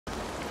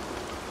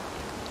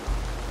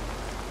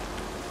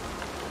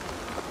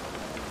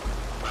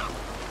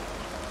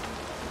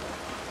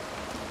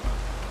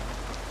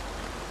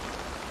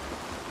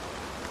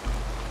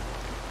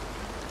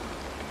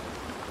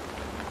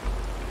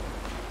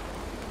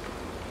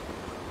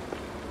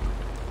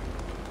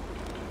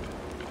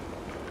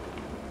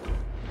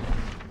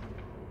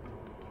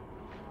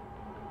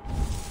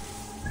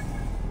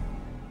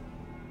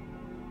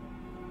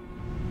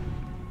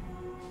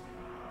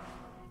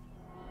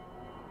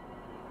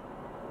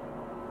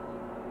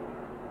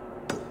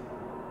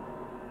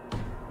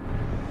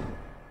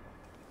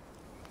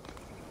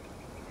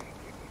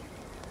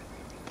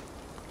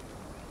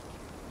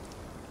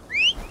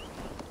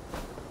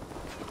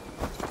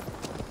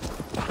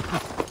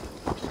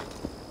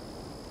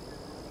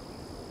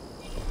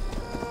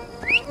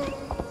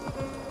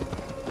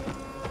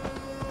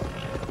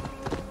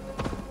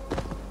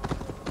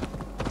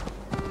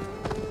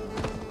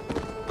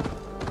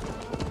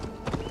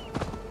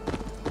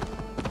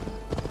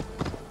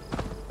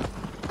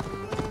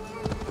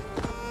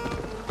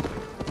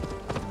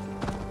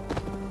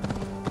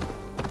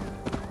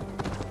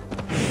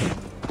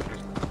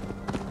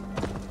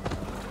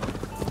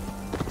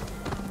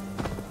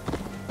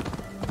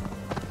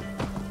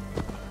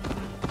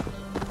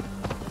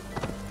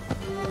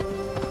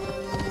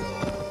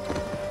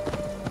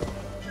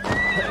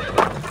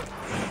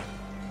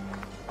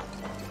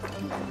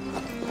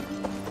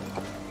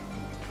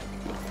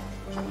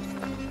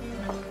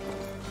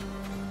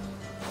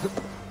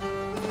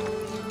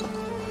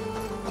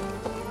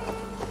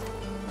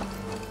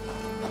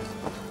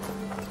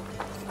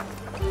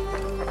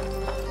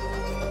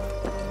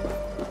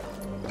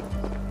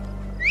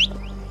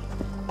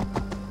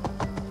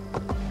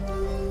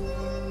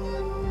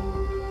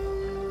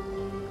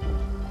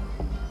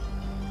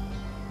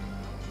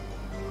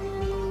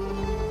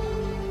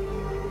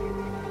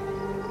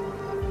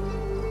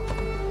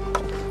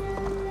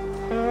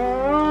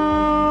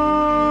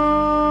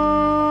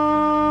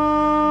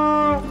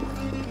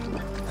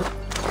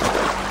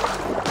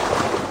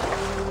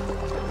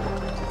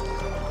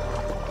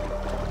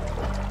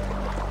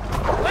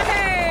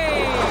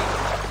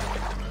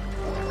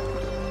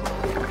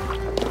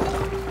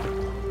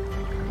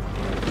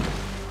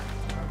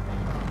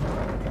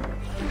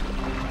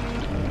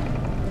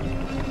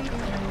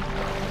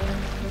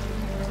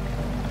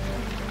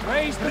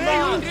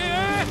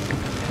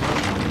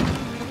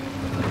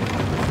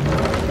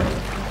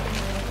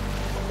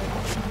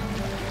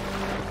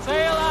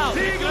Sail out!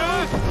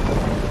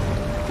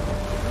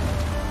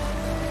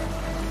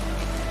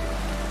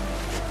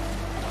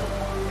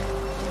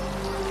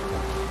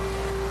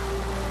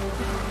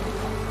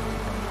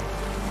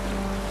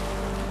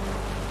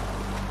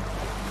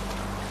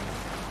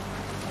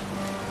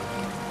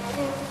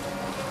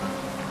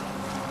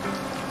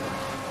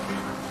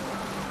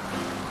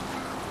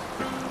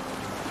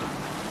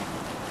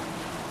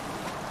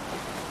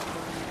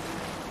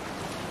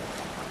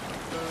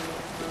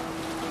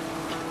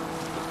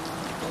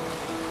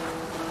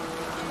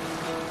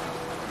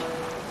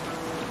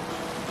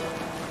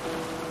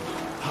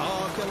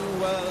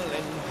 Well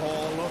in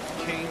Hall of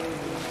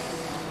Kings,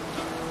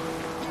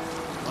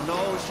 on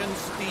ocean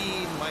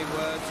speed my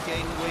words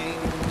gain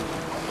wings.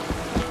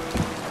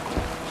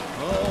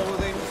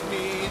 Loathing's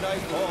mead I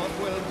thought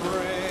will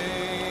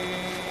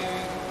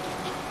bring,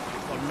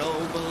 for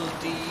noble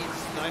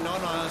deeds thine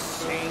honour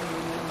sing.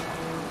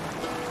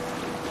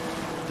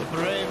 The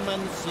brave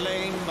man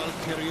slain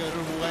Valkyrier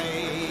way,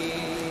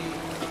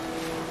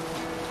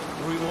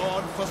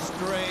 reward for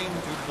straying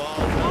to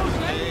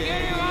Valhalla.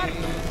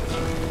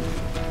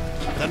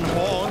 Then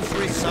horns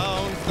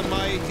resound the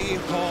mighty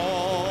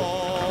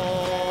hall.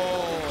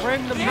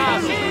 Bring the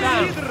mass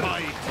down.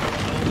 Fight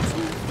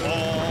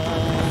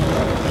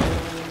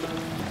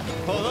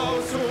for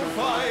those who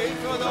fight,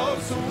 for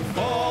those who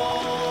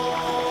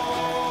fall.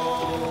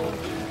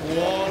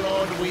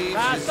 Warlord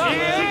weeps his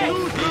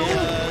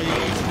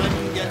each man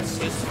gets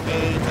his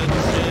fate and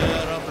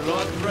share of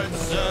blood-red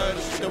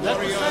surge. The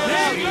warrior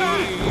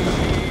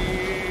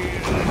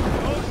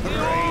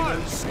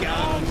Ravens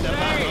scan the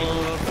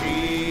battlefield.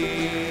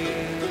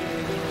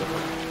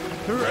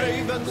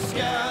 Ravens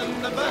scan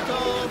the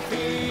battlefield.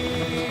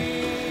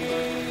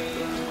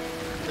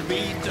 The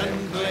beaten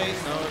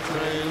blaze, no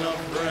trail of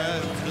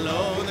breath.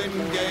 Loathing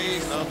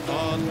gaze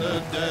upon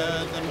the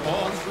dead, and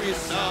horns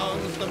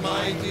resounds the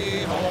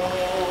mighty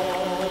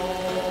hall.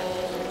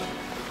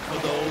 For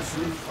those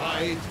who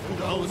fight, for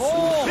those who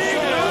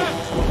fight.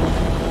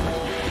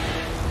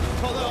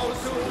 For those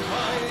who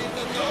fight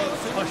and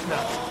those who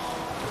fall.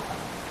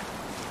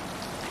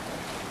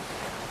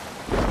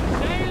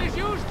 Sail is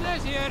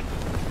useless here.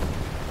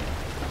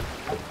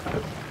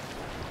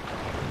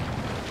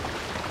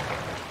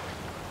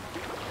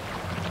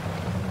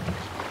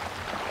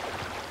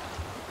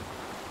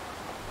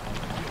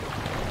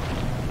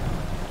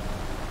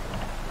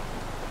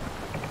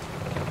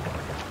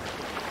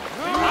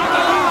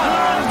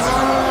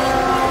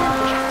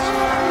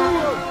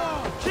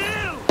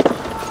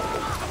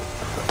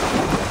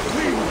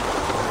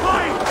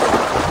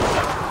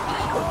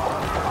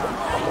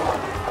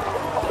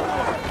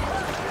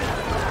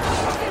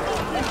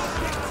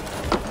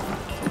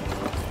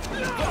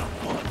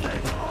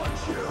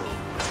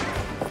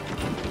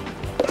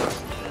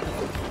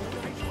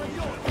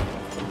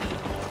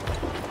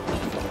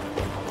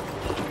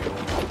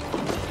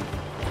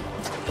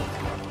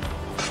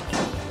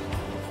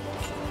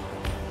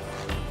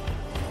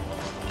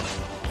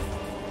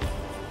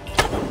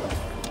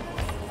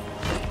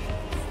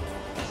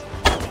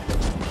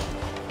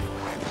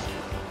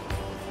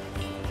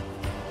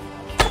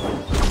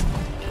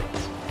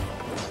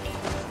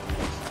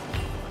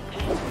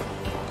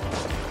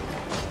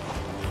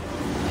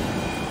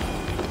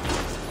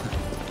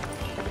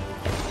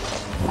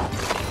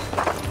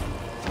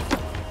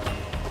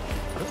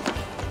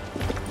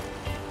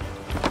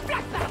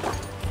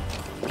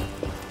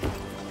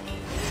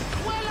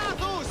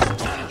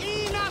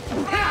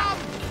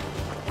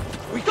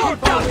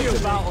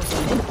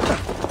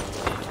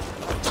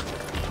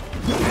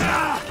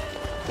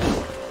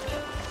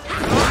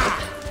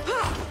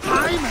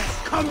 Time has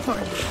come for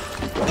you.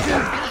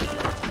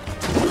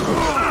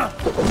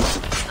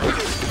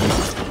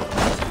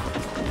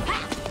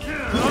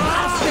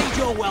 I'll send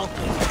your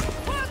welcome.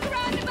 Walk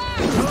around the back.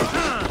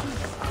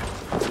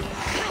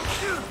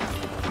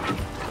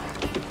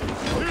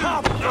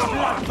 Come,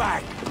 blood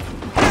bag.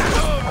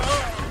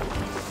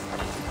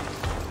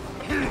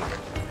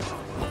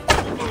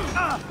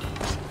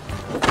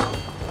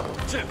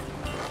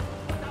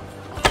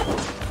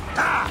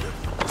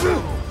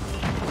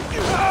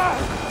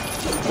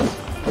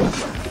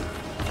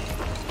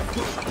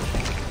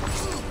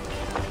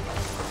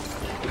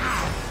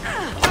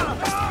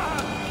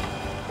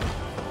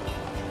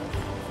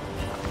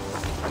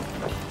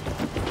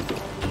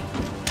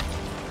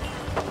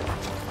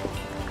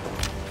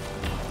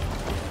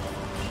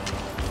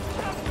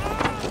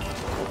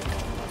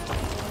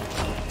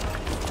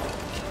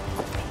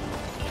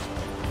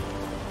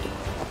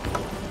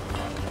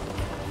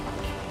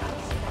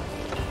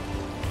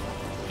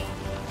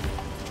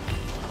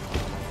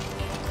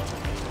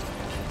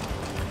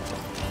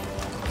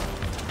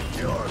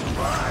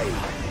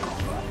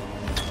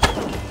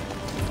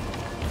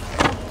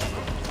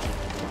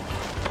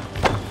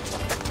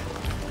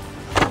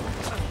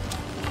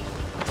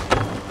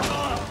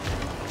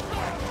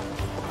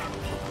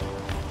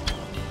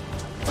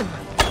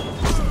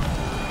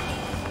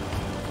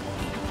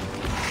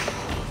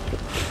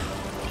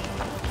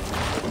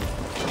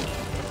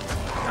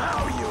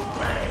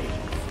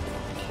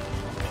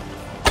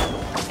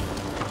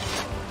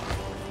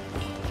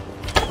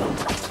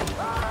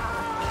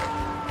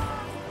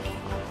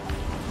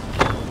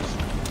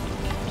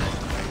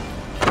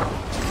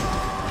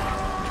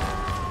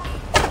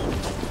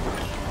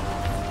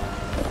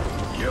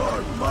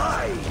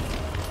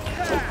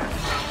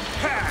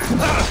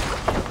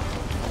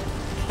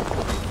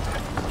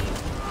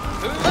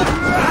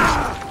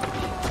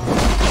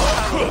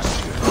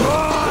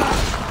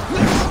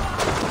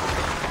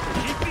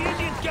 Keep the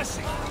Indians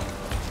guessing.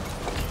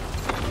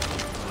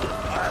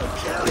 I'll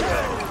kill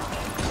you.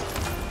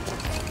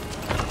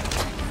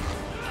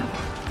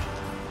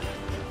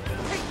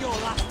 Take your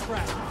last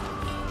breath.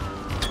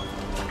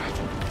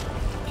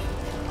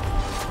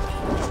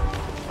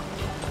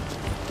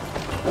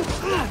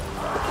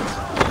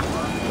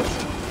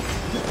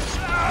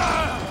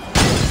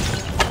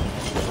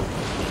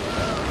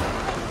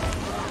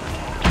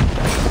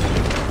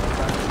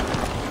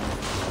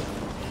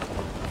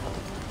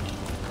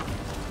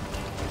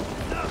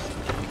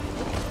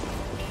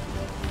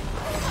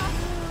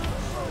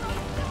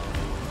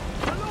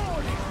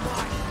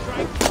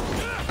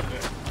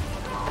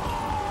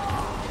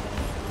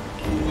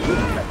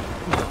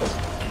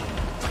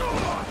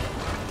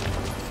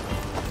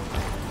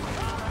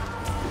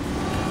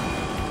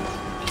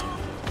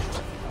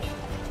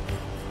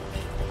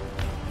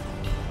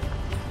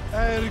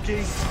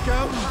 Ergy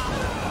scum!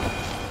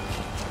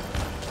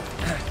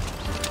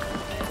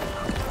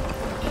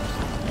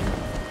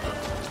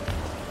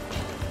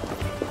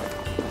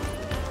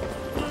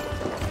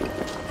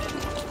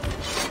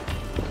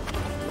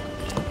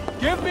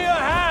 Give me a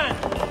hand!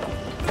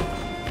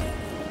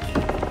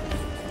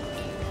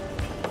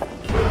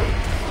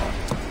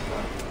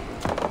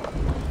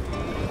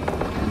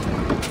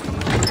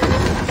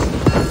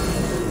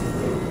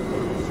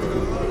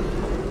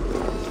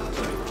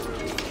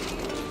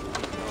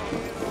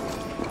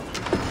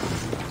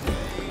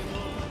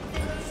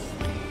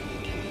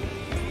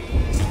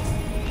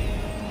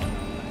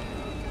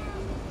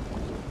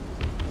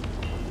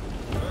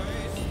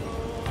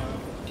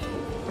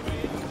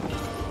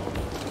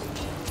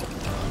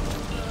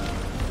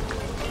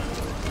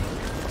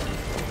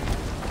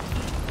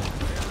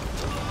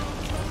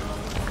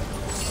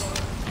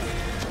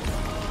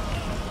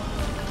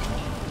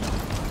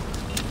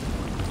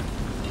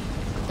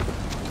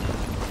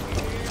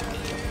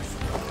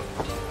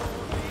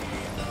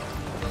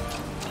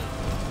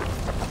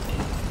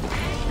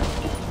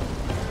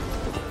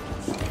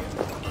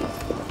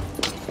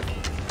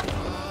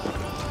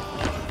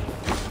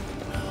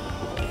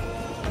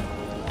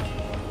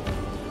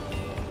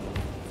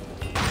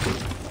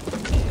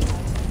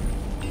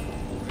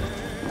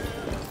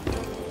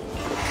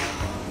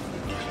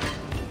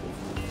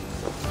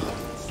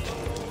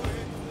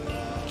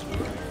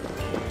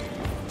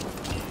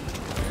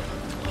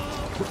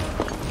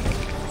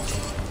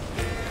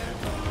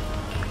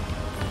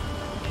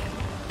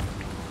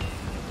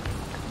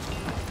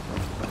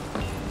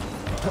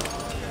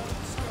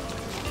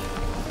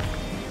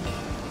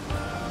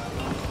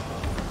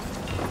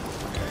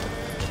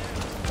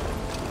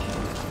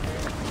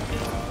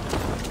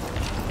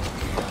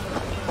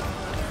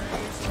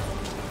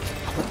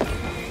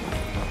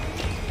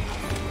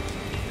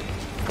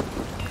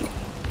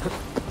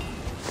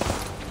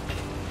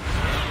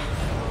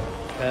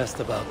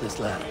 Asked about this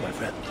land, my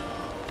friend.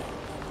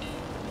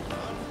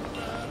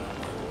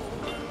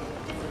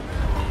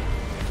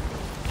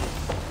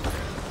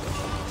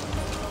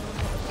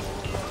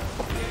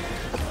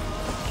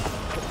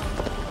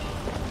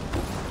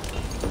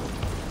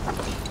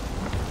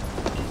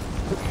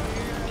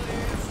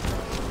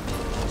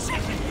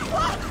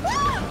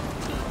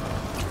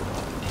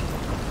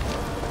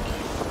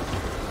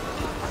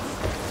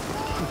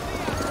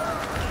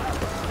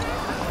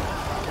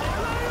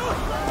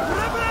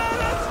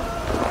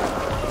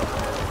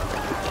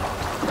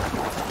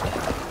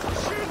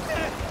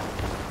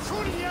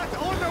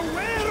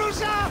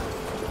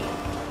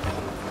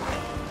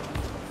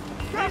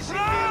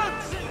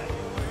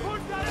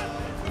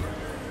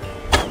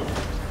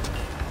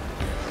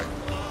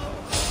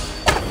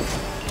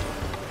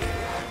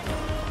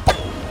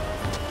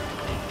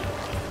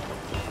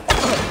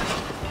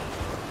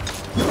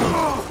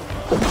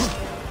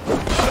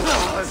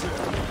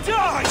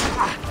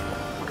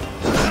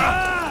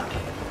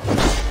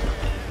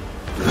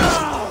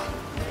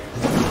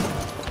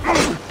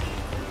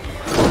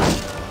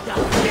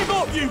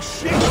 You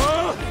shit!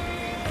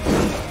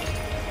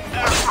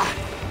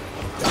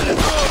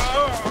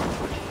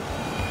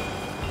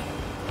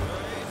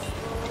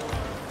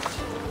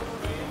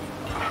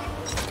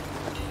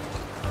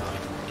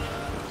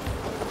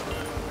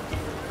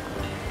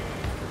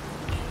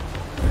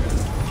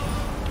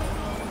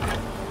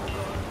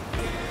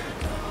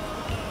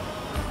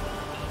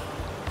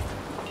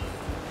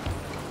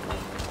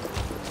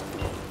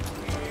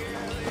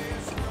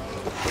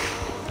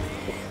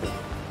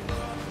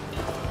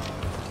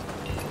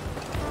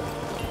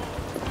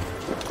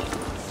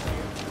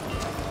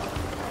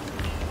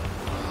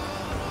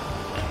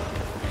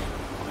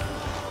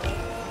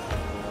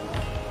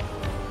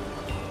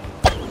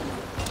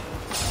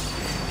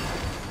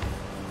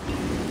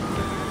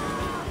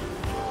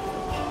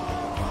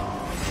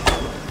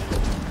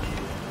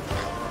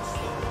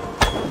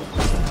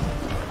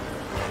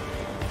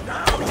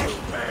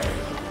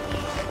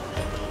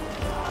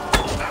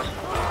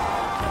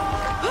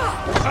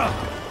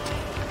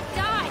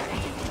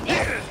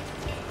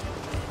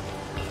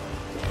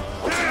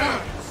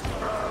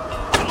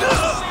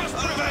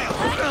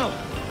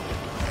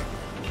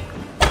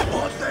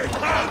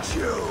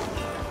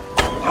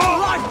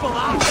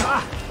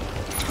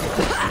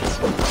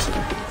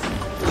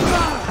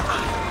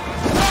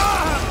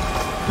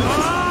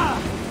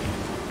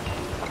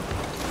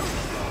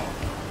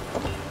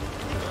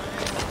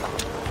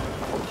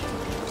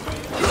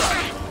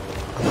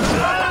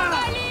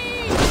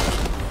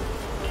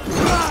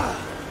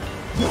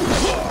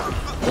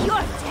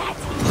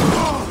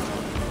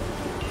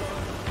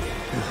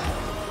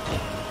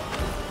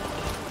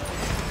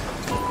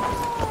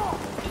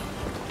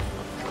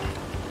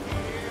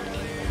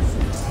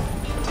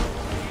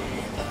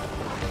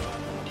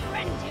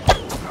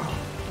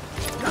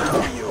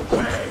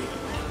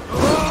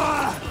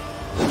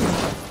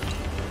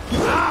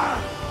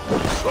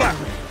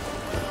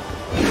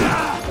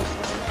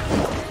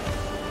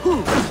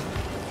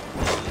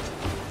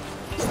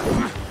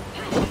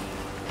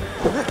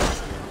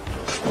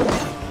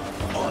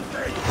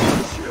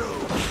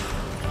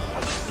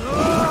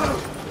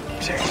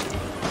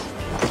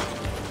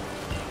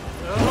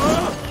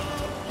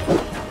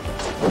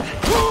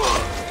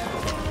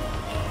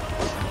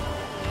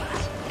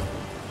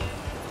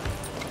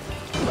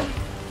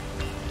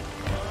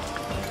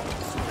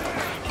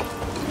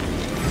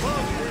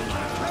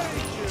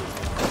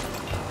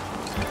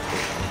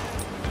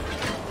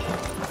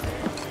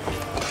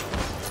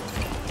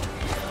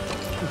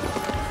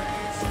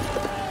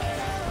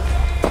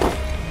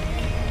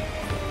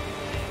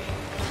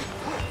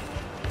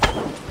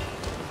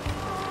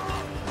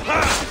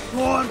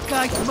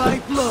 Forget my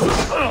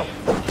blood!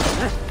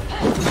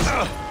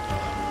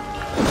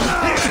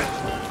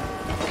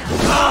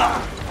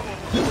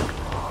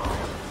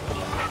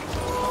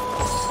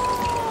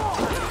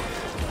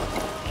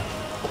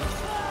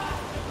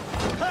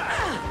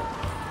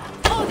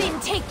 Odin,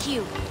 take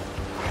you!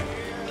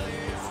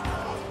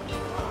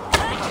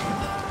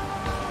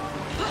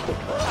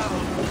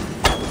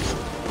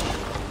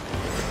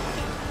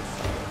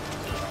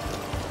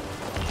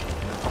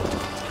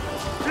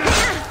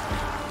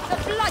 The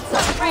blood's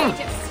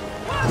outrageous!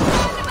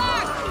 Turn the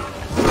back!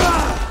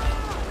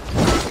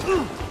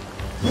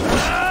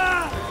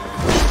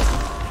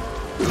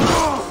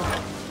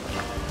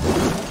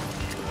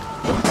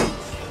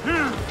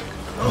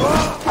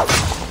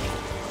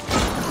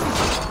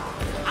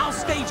 I'll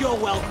stage your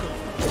welcome.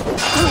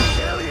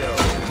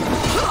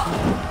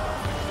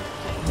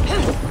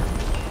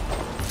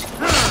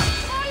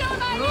 Follow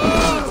my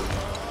lead!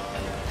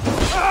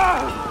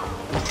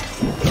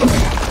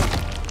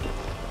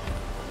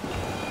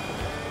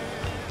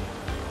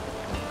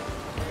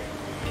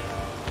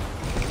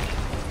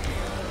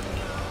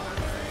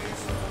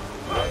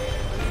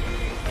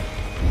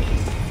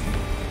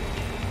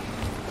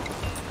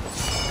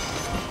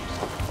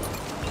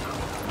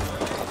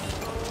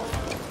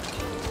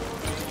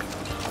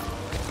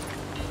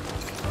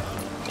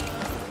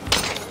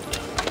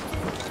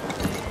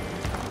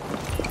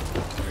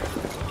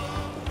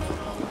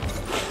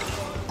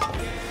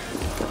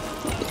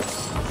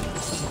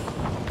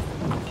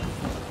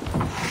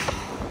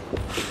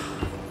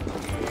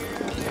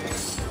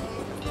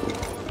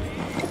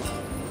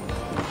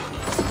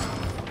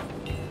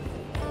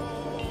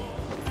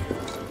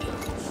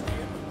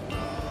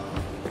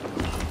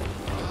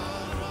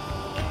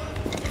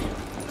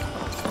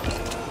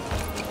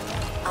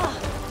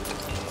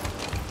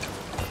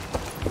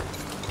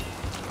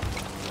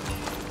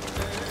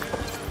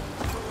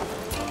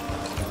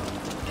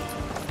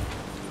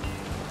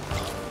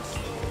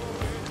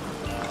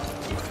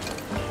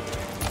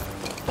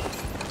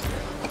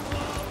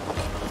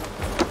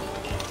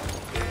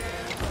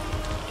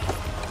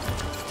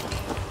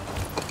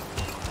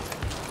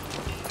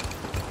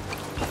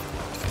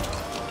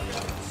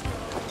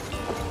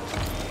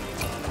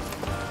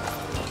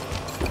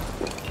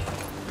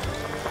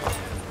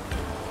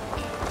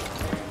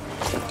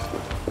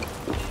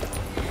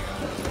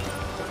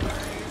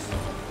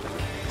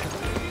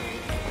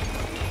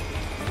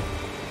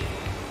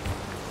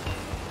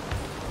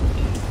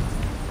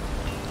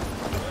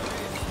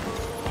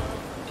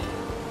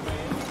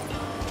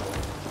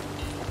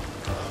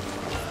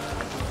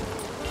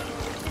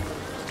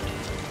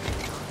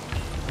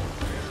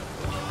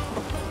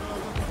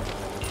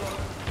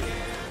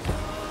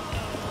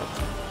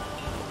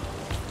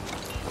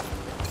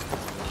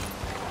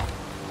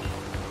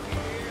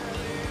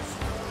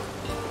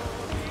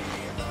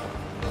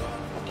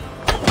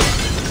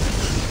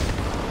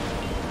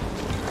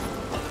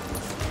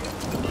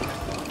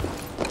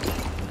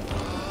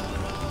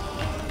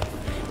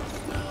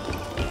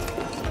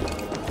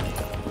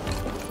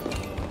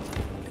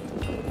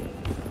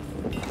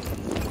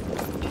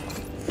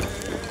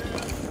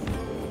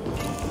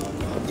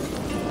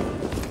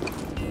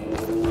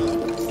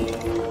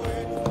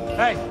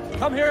 Hey,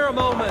 come here a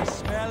moment.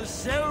 Smell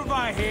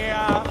silver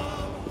here.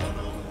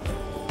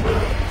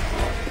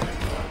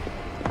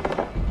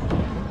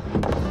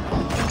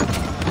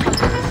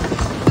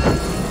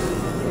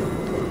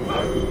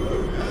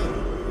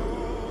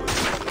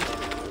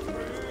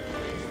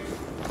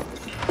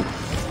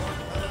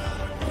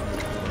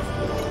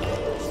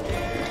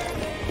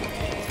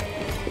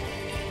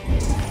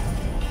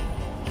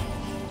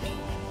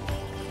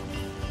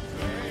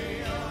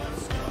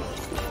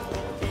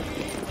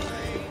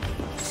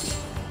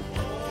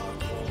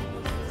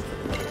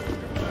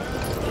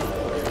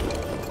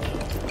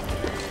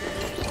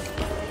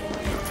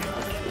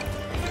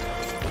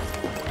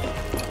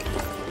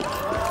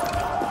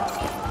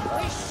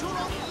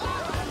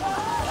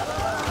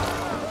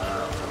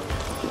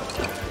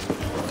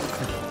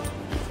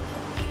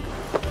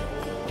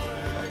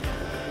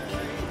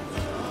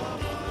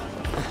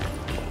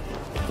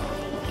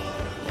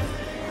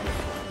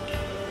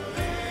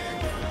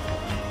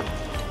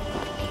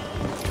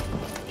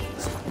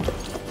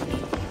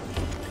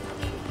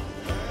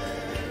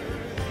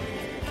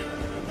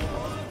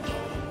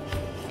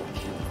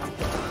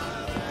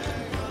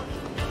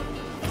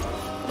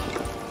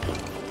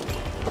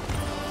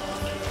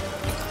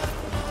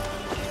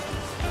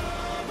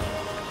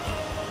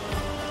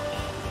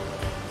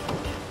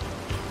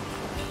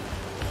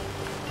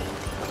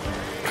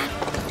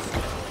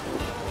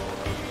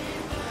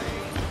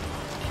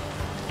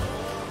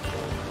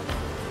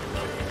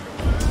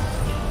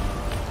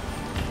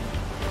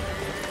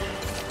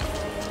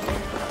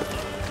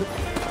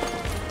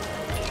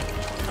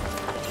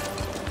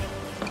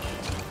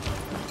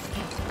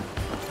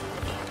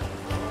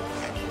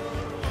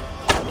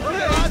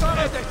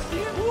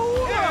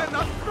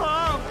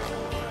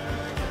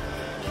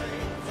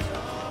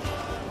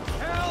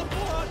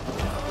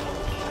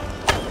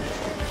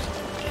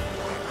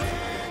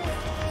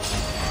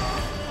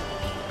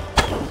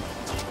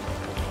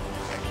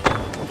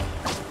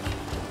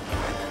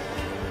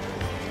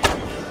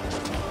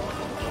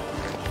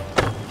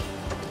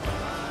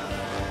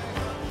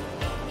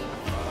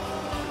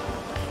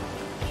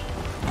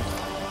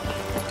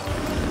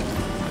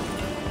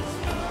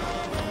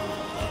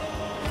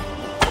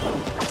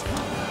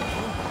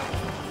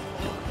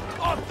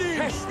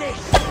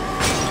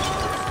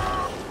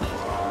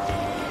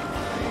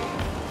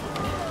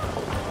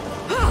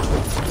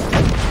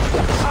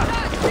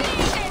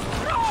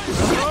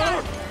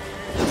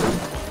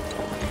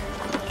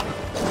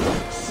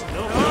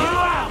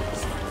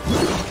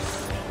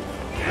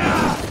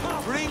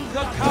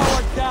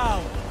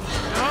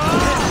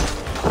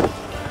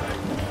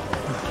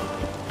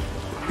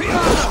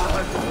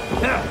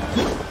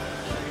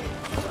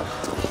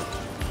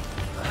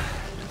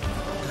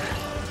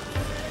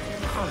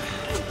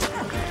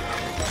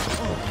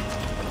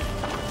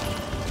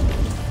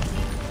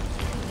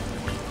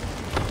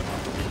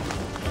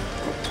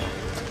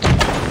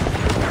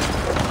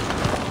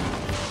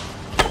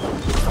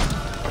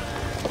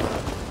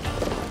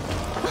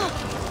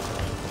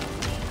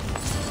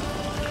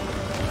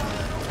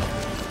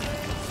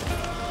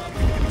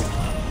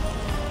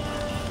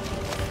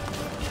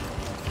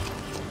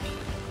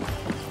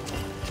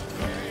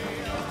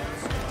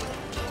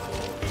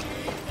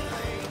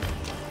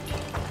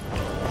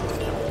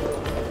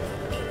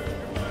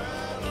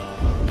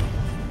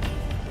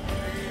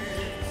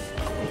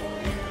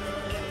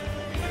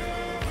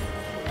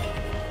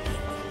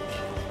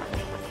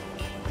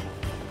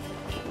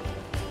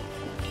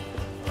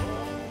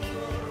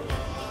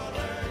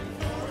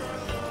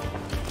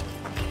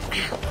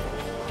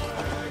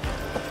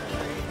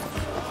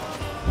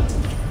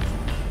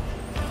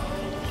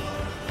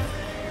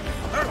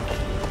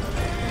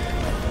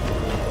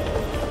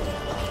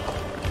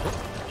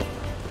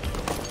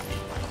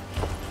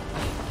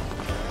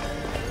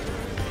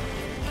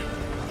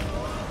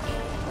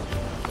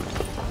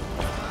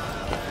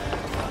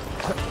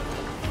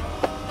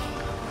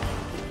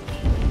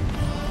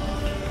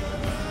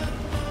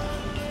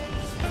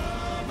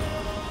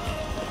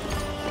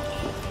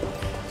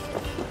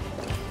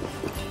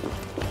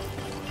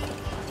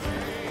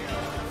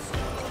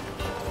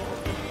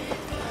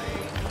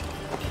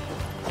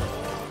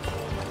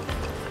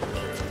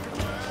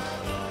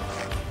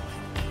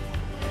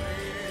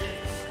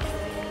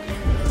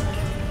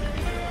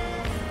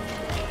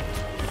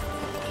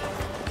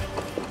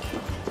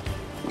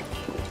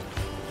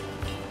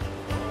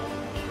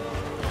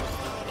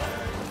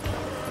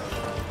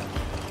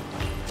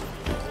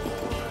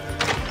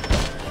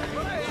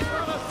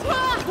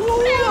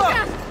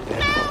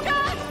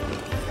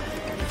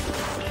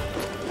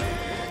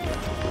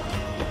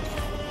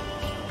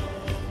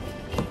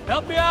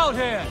 Help me out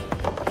here!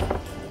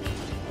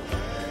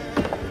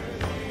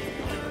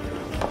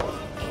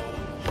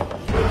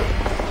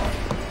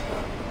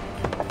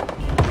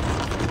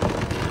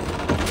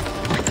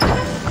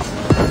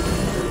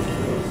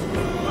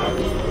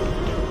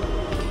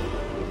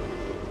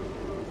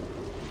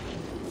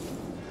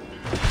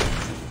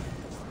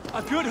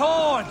 A good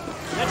horn!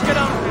 Let's get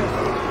out of here!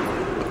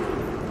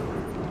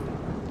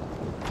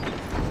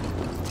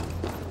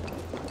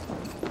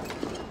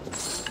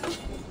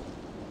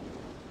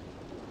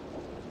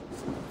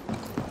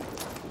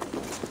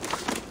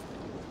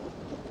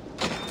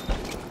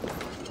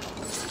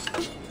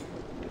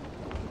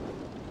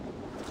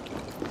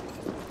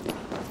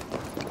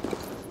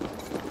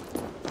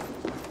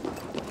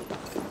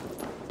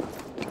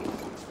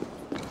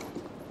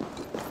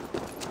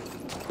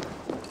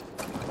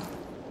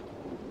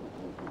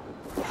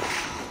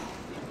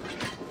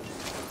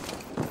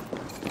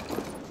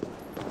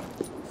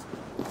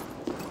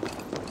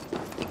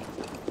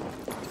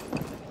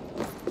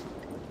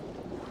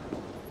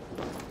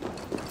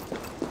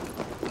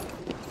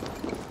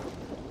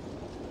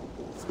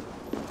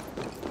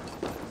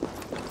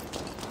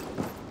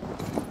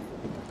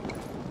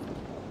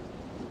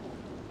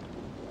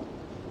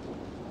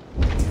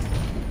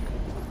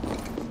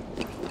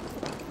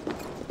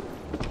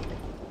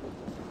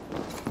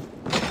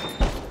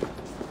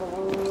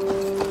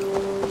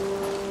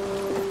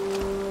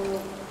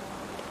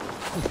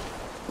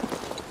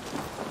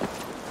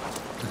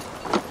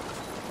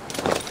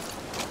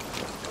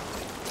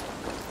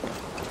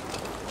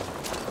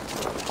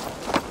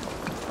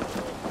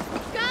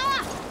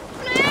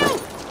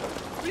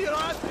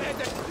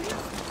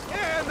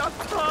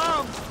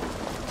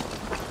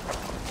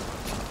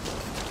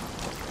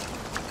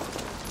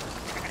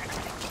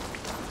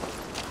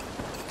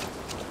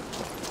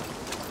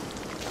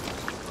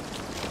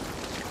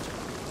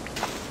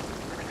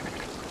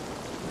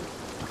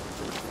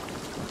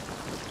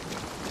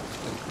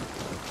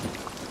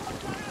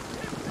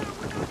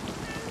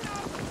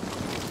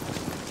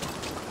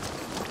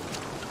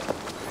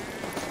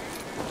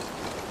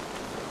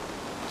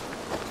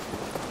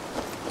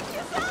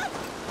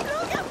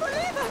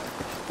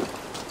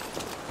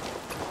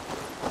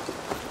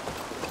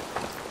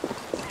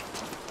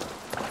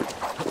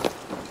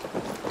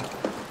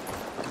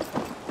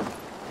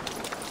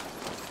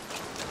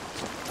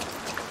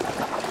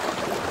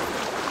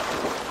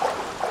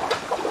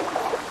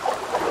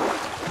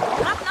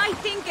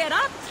 Get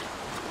up!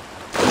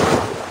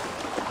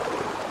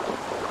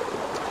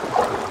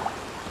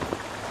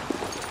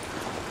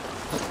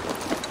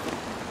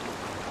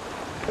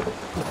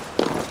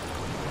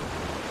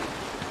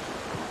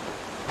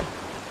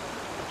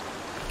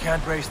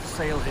 Can't raise the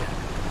sail here.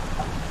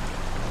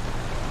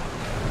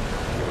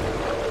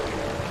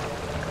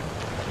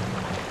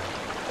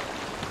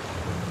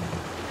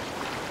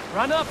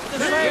 Run up the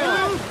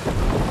sail!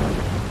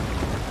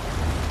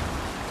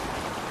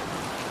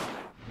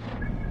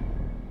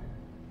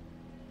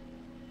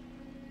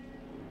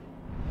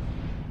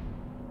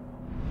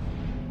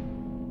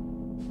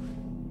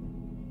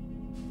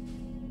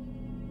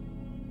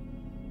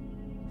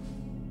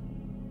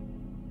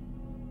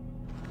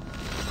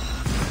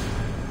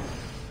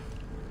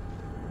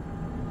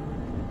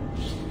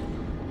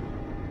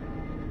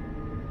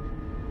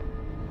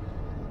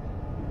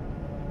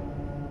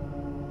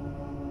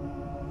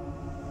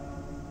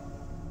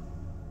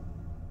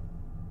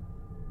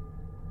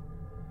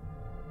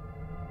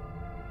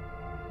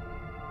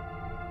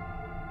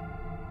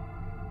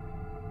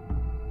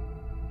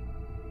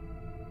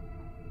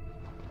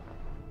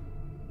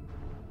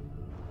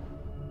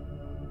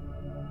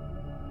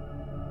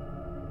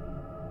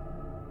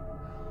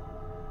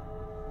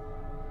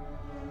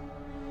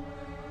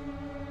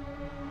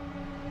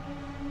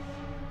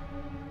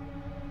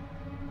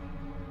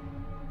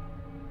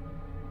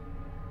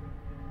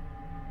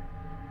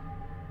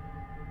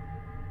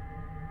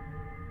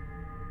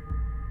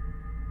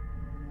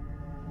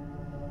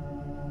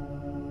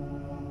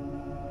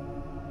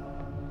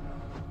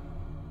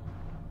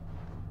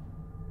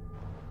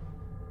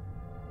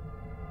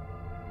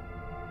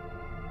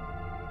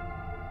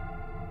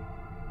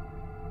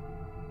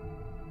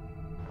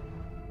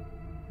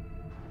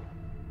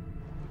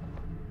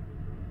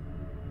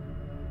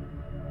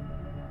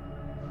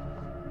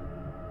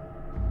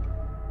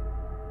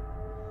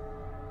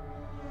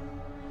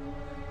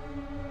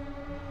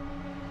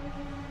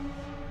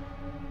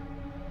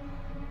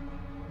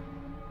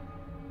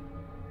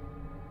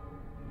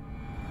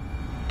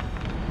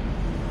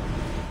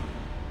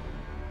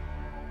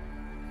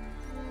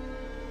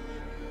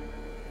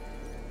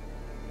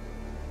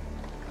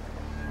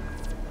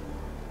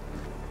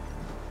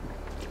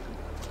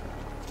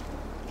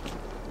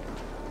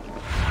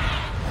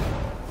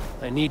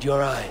 I need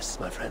your eyes,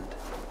 my friend.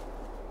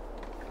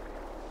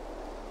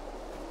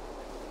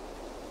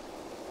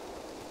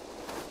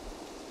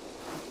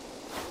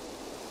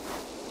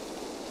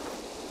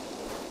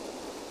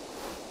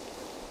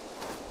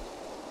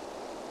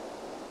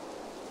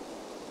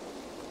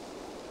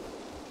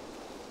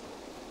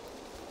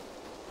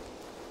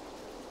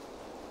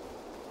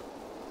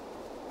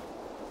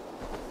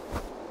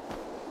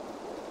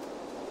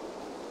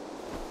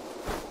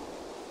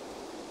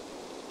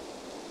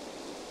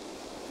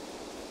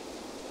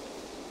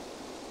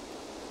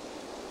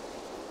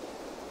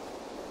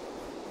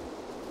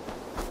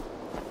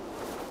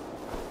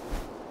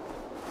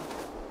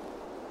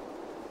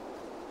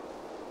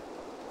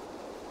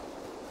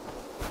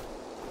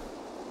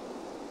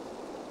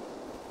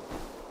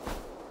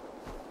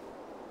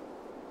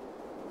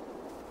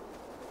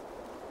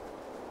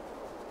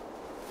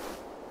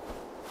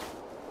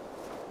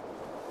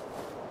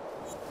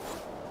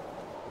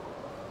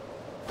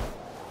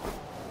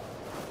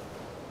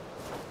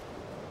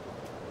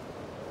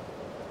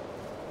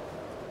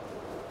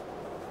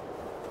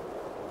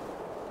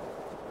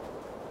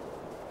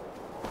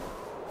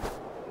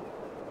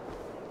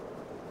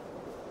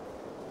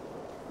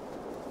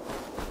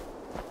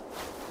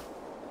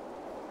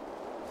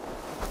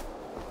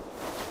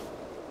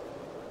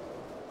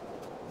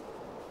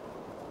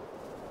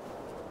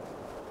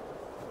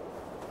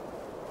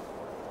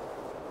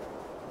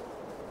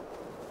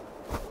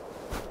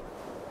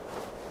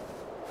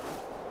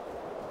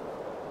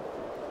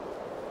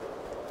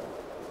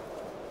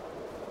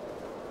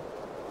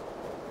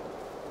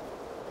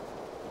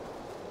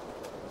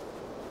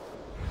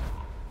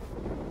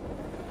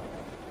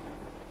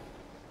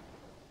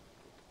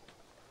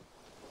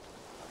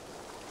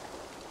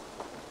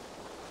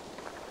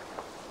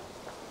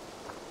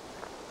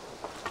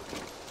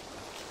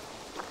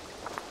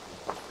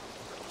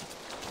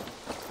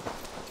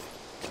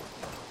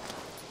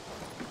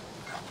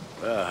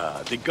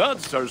 The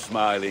gods are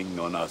smiling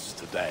on us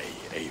today,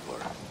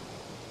 Eivor.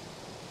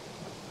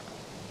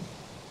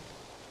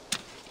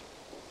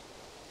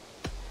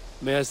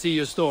 May I see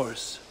your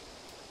stores?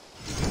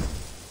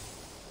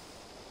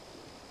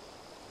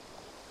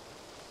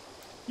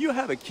 You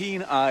have a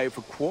keen eye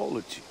for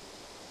quality.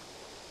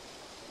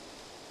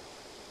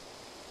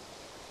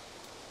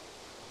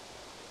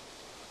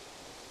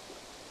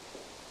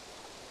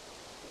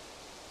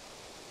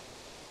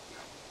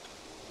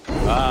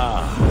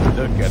 Ah,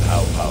 look at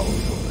how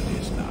powerful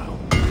it is now.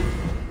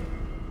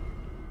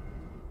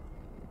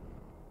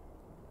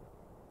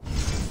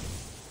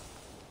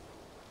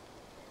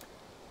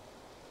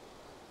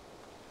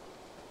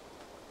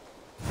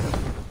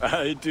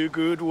 I do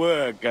good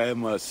work, I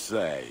must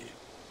say.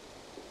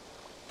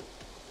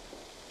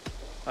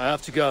 I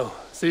have to go.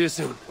 See you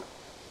soon.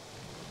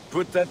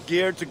 Put that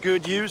gear to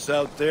good use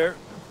out there.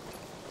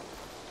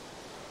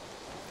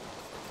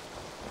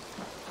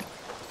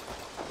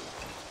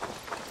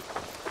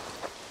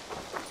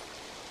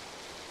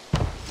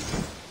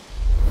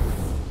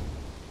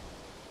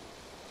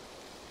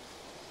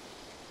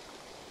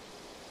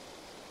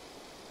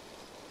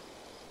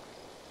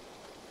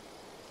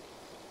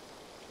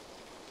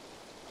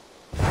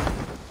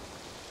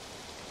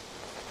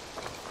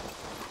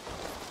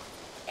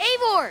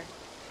 Eivor!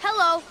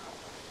 Hello.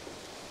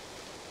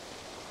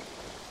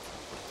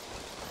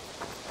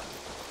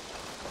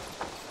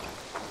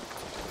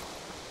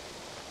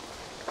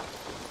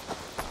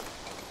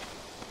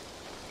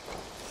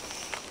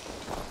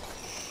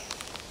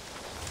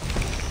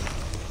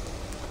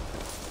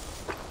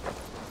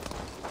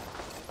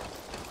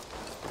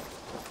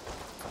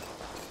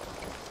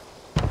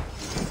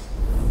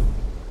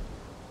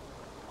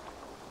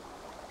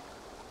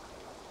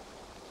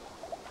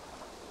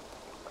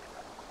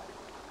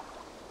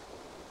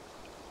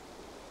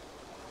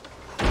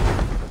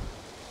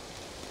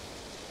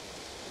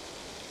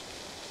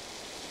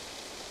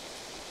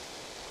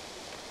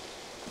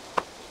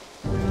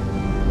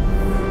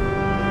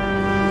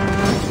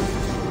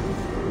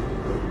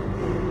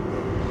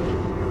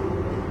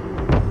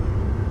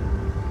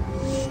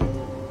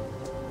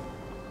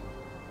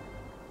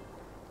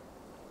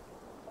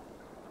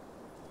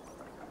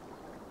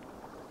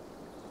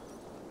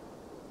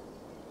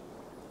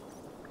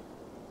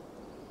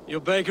 Your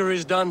baker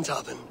is done,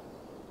 Tobin.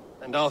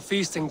 And our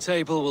feasting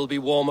table will be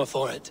warmer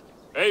for it.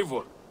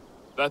 Eivor,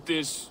 that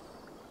is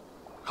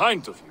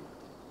kind of you.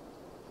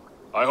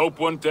 I hope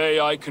one day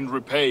I can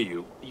repay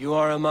you. You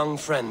are among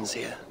friends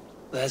here.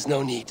 There's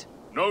no need.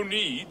 No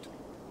need,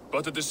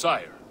 but a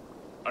desire.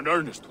 An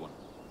earnest one.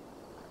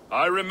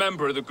 I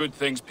remember the good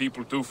things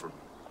people do for me.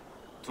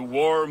 To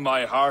warm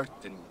my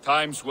heart in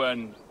times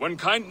when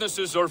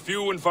kindnesses are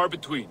few and far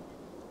between.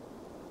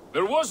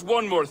 There was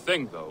one more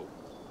thing, though,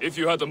 if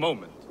you had a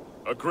moment.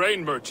 A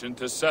grain merchant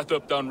has set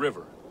up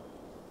downriver.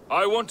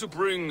 I want to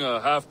bring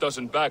a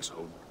half-dozen bags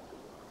home,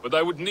 but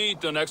I would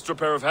need an extra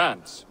pair of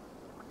hands.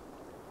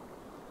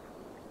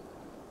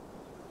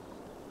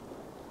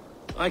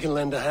 I can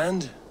lend a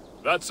hand.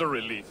 That's a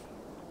relief.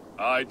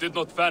 I did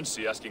not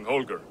fancy asking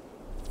Holger.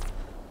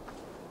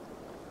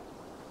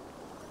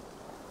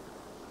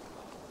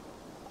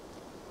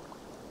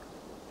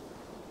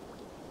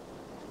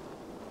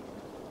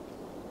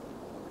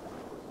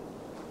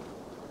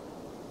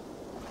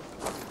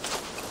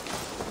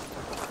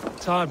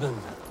 Tarbin,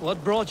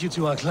 what brought you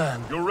to our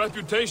clan? Your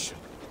reputation.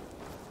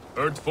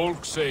 Heard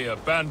folk say a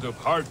band of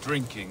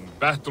hard-drinking,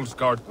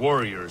 battle-scarred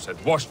warriors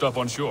had washed up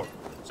on shore.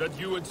 Said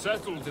you had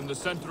settled in the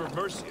center of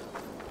Mercia,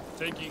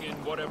 taking in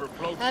whatever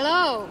floats.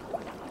 Hello.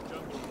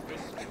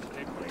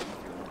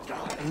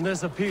 And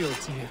this appealed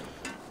to you?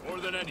 More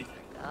than anything.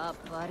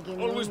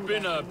 Always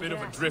been a bit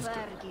of a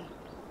drifter.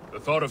 The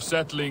thought of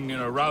settling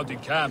in a rowdy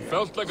camp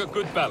felt like a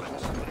good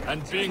balance.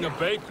 And being a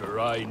baker,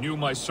 I knew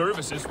my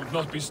services would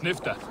not be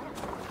sniffed at.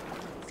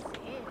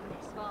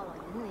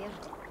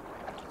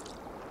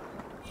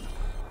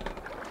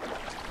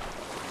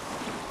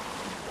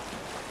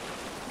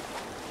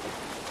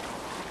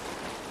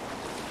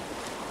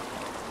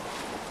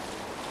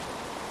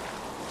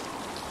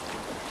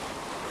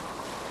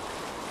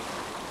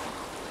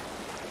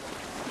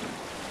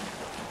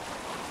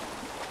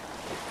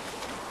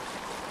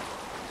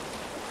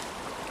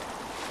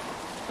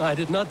 I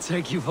did not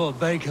take you for a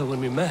baker when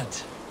we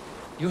met.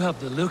 You have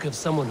the look of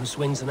someone who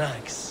swings an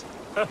axe.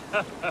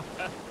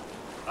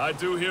 I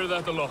do hear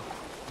that a lot.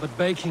 But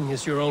baking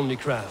is your only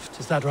craft,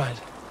 is that right?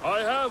 I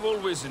have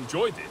always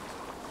enjoyed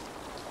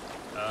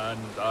it. And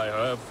I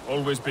have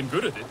always been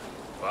good at it.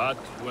 But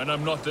when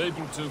I'm not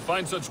able to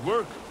find such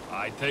work,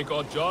 I take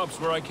odd jobs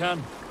where I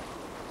can.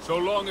 So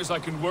long as I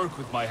can work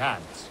with my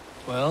hands.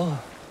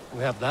 Well,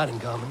 we have that in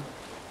common.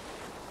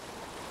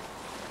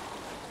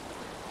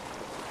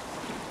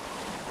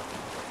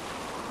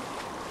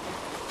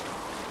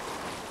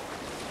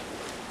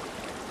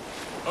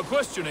 A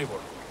question,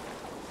 Eivor.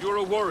 You're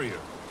a warrior,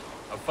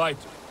 a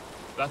fighter.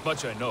 That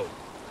much I know.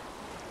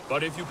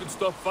 But if you could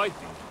stop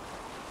fighting,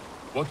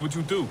 what would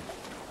you do?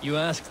 You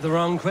asked the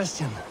wrong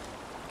question.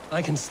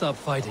 I can stop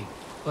fighting.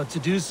 But to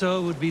do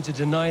so would be to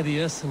deny the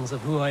essence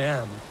of who I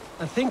am.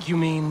 I think you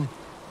mean,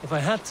 if I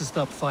had to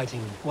stop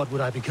fighting, what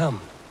would I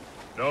become?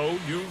 No,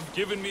 you've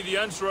given me the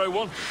answer I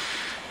wanted.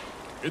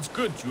 It's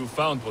good you've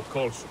found what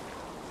calls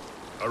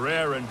you. A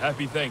rare and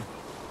happy thing.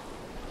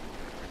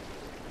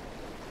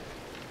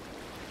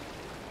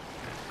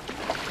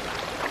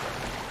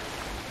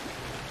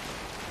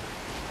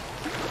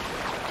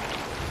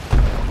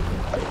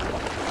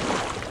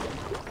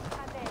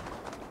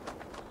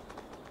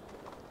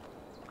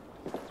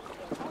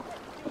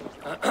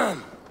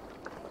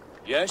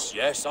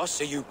 Yes, I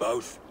see you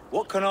both.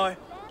 What can I...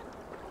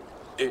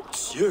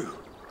 It's you.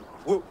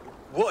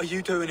 What are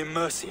you doing in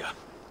Mercia?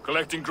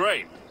 Collecting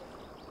grain.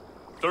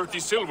 30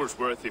 silver's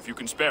worth if you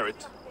can spare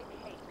it.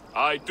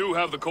 I do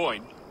have the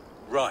coin.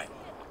 Right.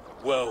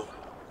 Well...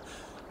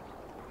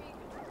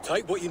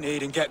 take what you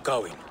need and get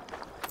going.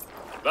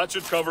 That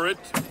should cover it.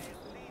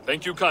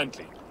 Thank you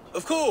kindly.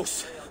 Of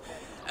course.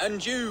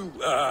 And you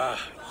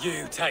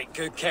take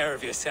good care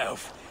of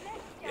yourself.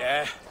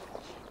 Yeah?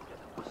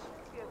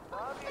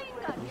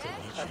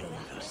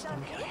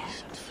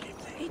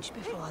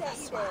 Before the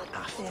swap,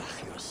 after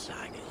your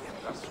saga,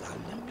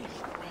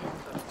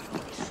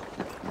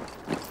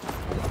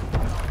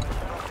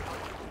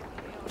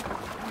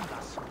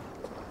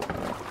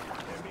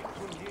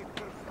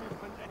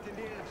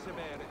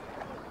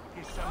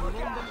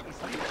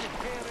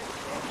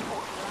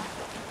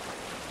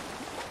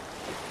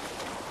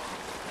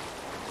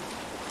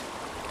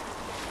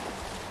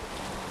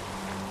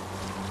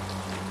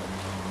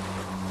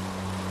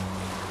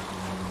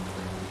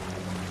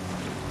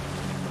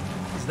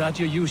 Is that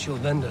your usual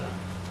vendor?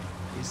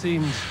 He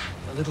seemed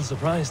a little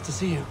surprised to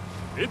see you.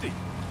 Did he?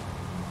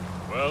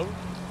 Well,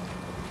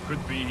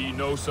 could be he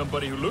knows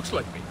somebody who looks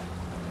like me.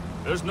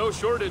 There's no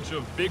shortage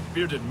of big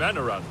bearded men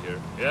around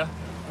here, yeah?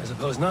 I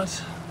suppose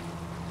not.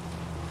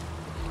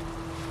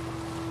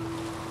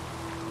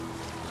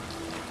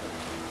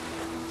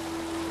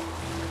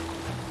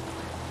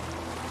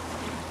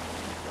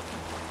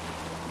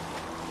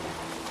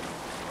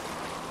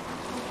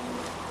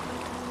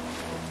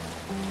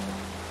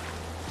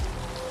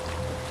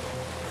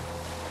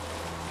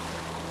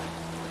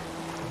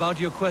 About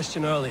your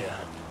question earlier,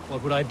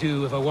 what would I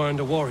do if I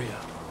weren't a warrior?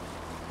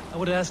 I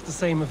would ask the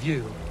same of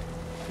you.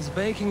 Is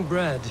baking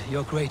bread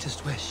your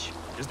greatest wish?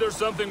 Is there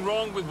something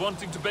wrong with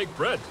wanting to bake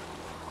bread?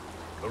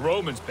 The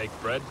Romans baked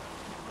bread.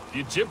 The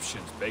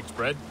Egyptians baked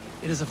bread.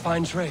 It is a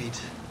fine trade.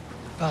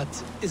 But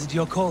is it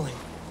your calling?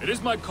 It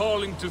is my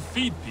calling to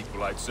feed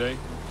people, I'd say.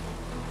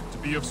 To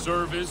be of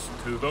service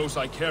to those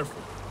I care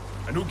for,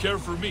 and who care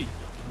for me.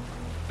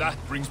 That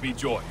brings me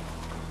joy.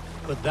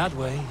 But that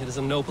way, it is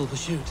a noble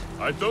pursuit.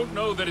 I don't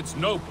know that it's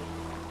noble.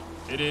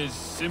 It is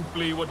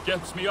simply what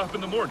gets me up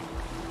in the morning.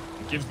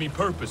 It gives me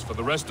purpose for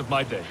the rest of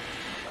my day.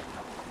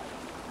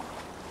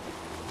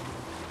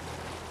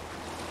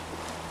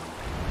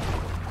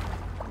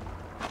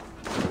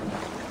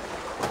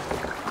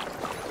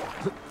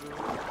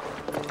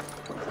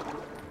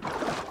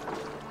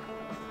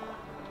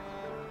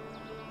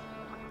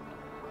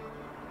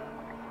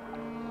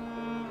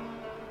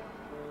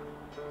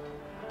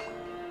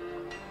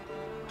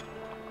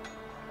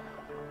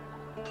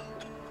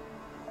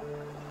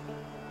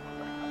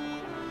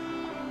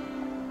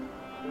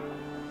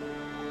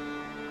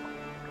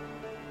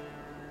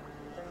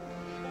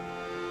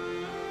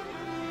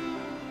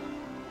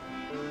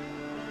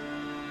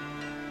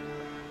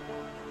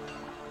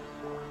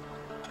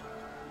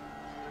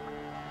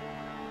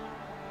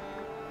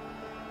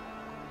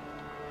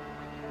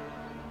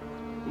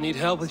 Need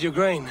help with your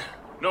grain?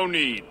 No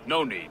need,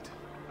 no need.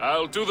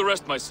 I'll do the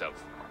rest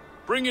myself.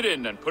 Bring it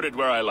in and put it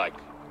where I like.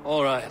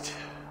 All right.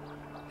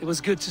 It was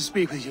good to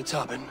speak with you,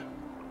 Tobin.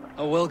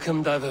 A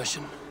welcome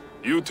diversion.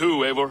 You too,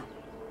 Eivor.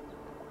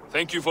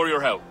 Thank you for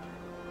your help.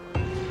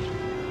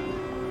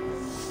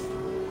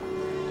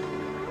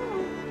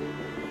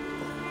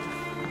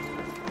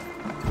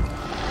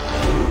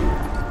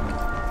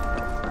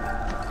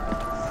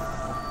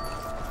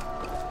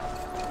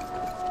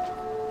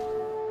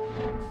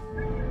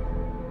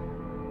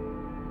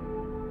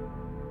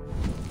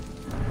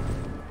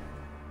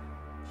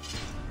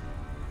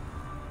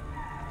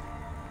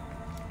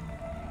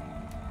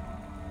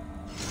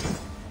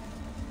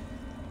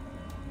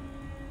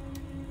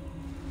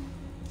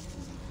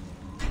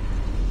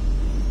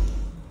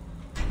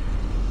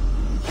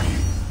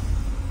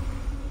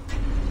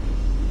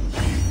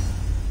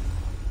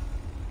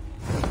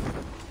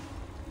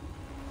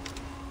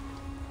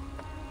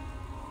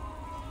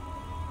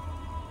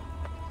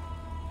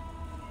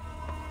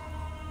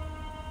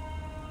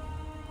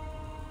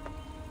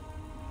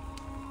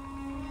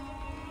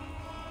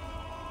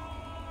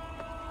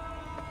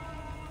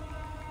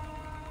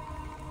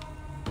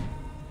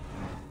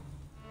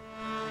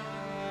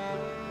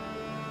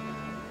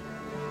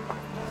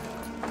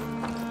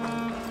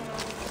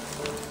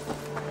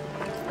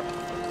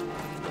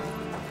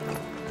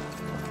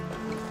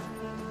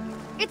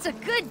 It's a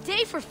good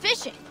day for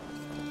fishing.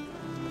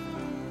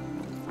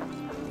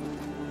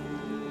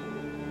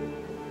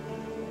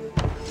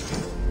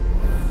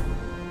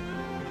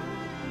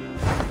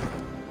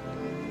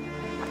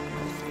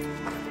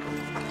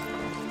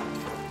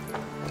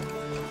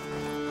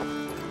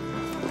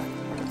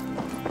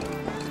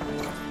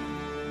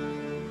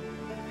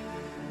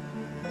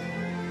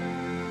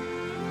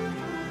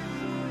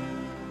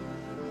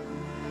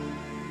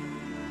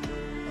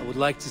 would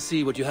like to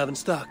see what you have in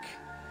stock.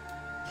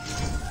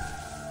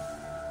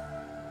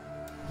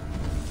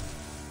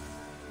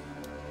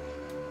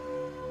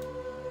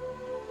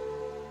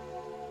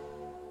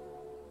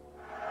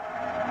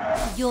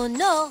 You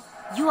know,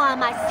 you are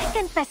my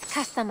second best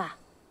customer.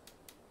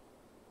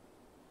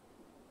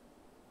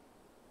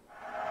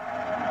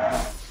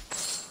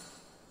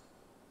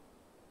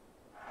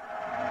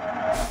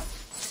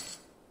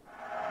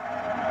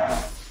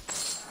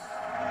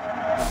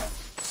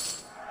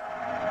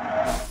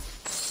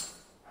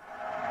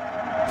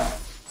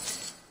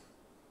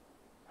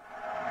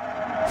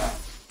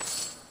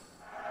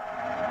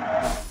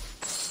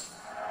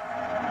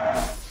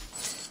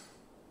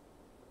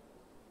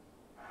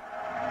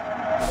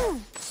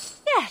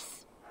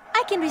 Yes,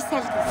 I can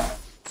resell this.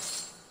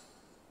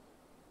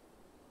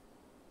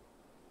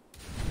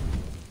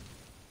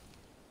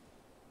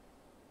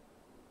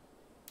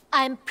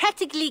 I'm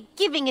practically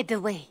giving it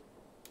away.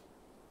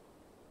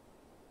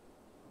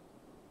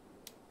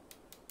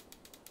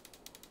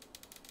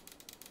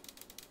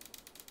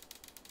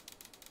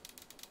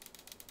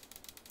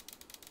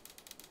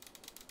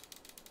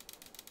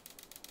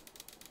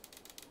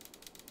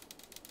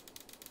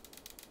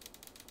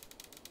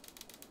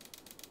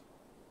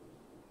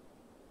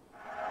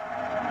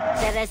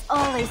 There is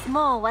always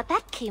more where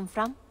that came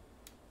from.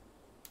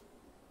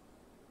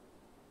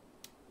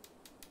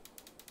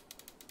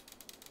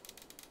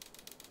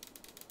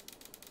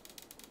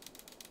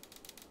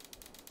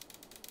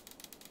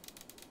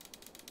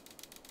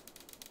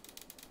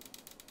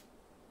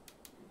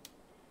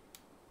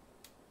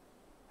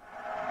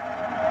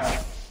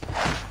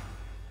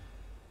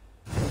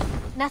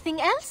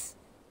 Nothing else?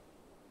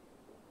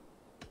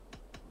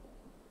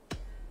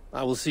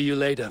 I will see you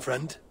later,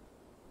 friend.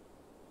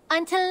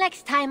 Until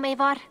next time,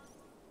 Eivor.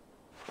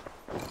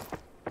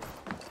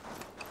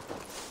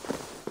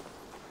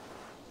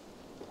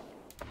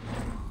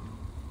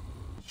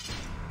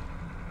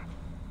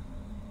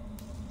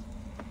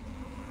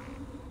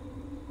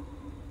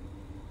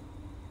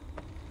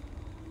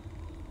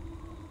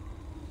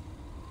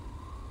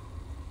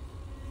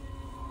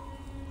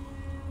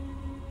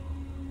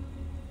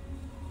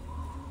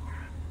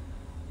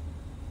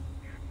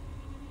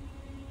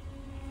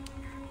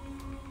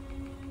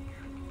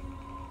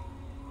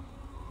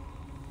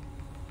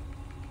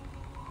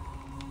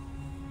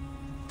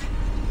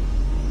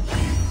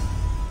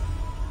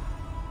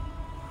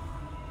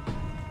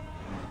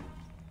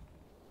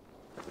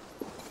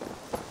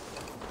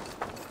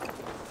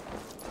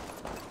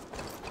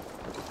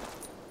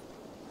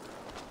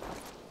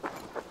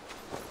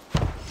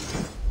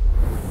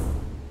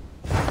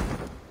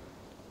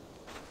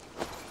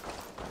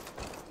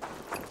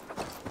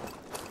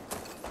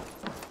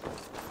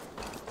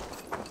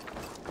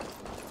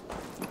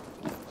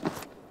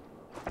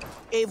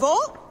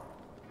 Eivor?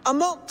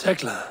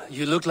 Tekla,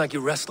 you look like you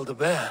wrestled a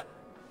bear.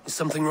 Is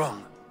something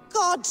wrong?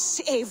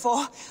 Gods,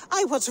 Eivor,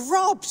 I was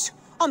robbed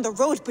on the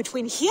road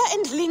between here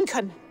and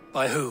Lincoln.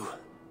 By who?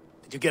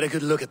 Did you get a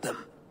good look at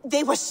them?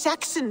 They were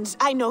Saxons,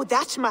 I know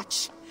that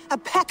much. A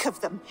pack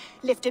of them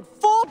lifted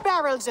 4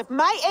 barrels of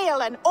my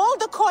ale and all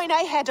the coin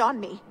I had on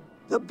me.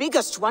 The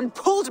biggest one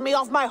pulled me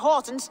off my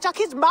horse and stuck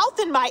his mouth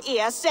in my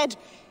ear, said,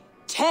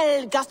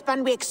 "Tell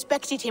Guthban we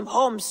expected him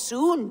home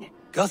soon."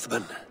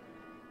 Guthban?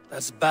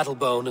 That's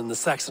Battlebone in the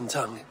Saxon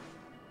tongue.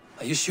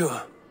 Are you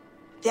sure?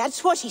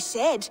 That's what he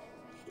said.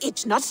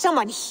 It's not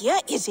someone here,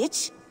 is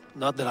it?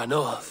 Not that I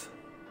know of.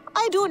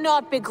 I do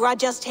not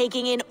begrudge us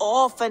taking in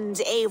orphans,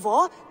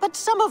 Eivor, but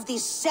some of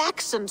these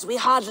Saxons, we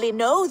hardly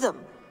know them.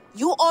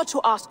 You ought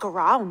to ask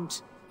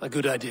around. A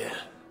good idea.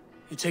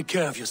 You take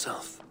care of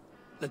yourself.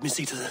 Let me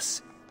see to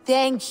this.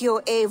 Thank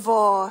you,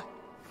 Eivor.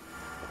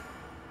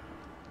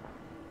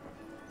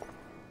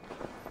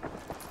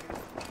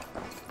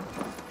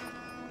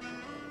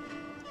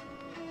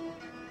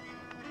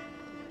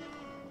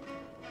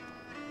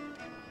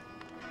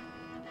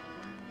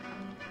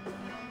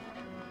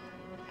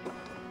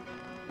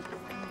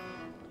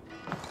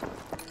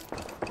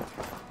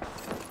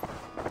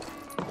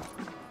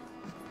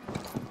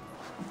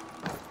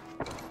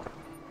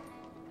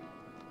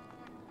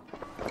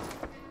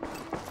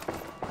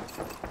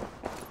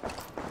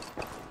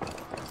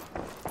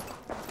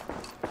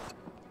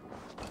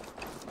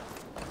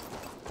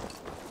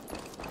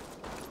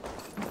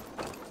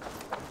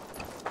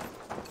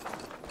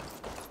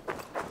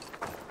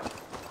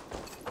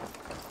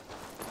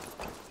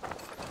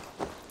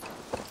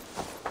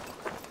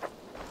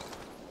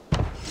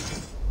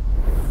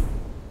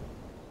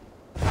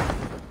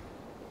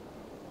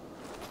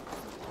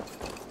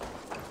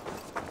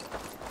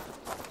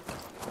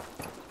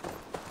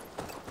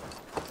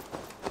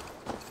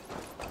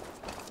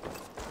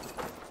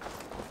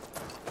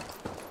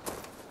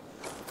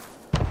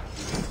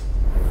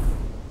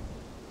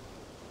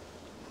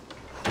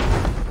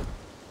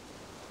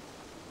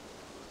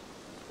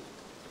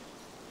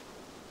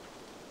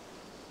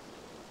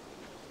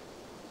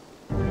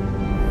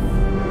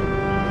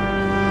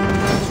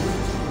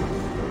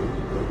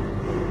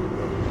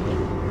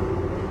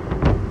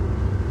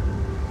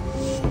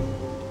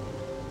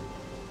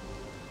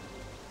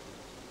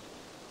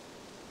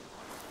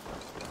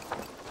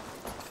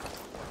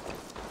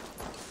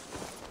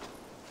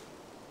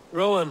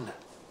 Rowan.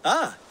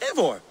 Ah,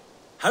 Eivor.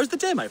 How's the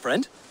day, my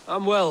friend?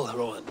 I'm well,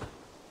 Rowan.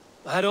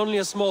 I had only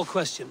a small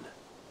question.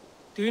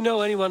 Do you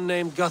know anyone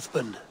named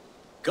Guthban?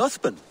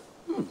 Guthban?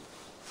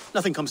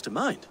 Nothing comes to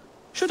mind.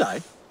 Should I?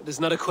 It is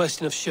not a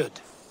question of should.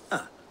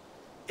 Ah.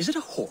 Is it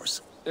a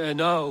horse?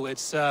 No,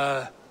 it's,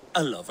 A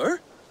lover?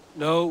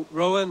 No,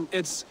 Rowan,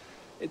 it's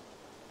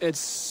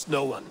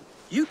no one.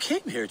 You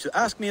came here to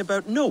ask me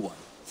about no one.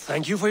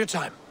 Thank you for your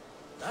time.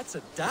 That's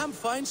a damn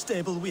fine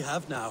stable we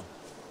have now.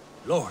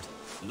 Lord,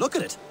 look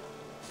at it.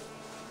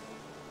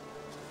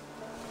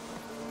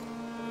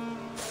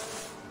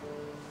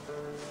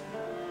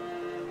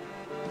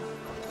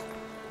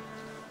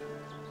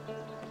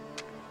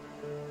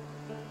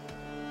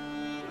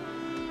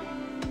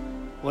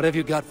 What have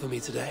you got for me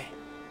today?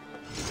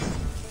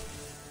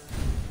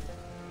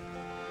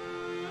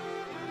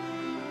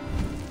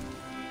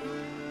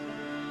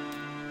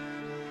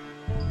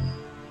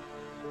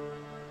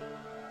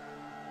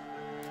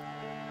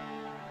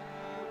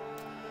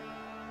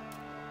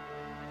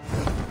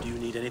 Do you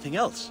need anything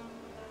else?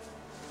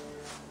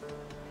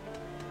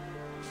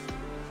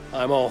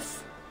 I'm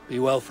off. Be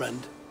well,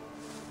 friend.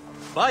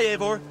 Bye,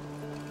 Eivor.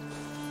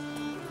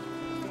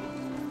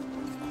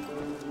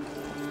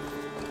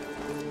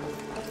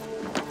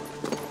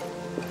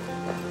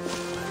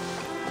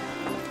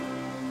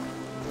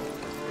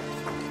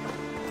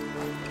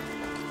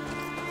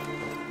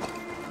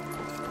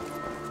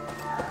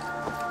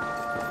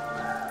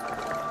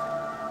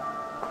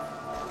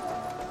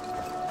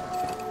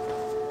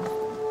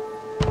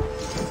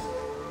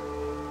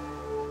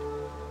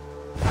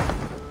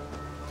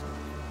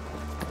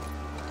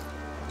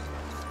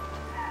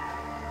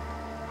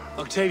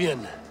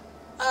 Octavian.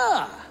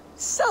 Ah,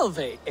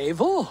 salve,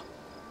 Eivor.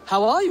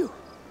 How are you?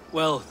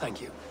 Well, thank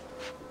you.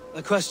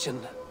 A question.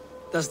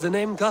 Does the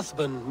name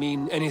Guthban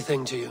mean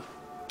anything to you?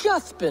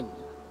 Guthban.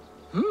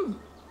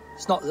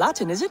 It's not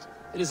Latin, is it?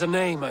 It is a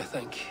name, I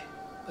think.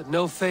 But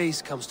no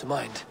face comes to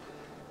mind.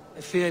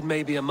 I fear it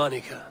may be a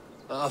moniker.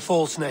 A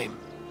false name.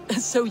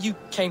 So you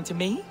came to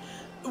me?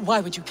 Why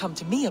would you come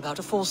to me about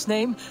a false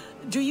name?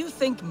 Do you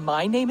think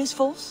my name is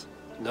false?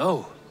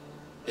 No.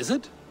 Is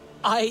it?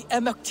 I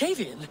am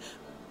Octavian.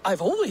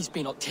 I've always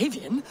been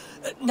Octavian.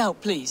 Now,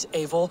 please,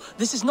 Eivor,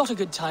 this is not a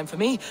good time for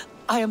me.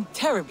 I am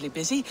terribly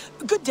busy.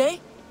 Good day.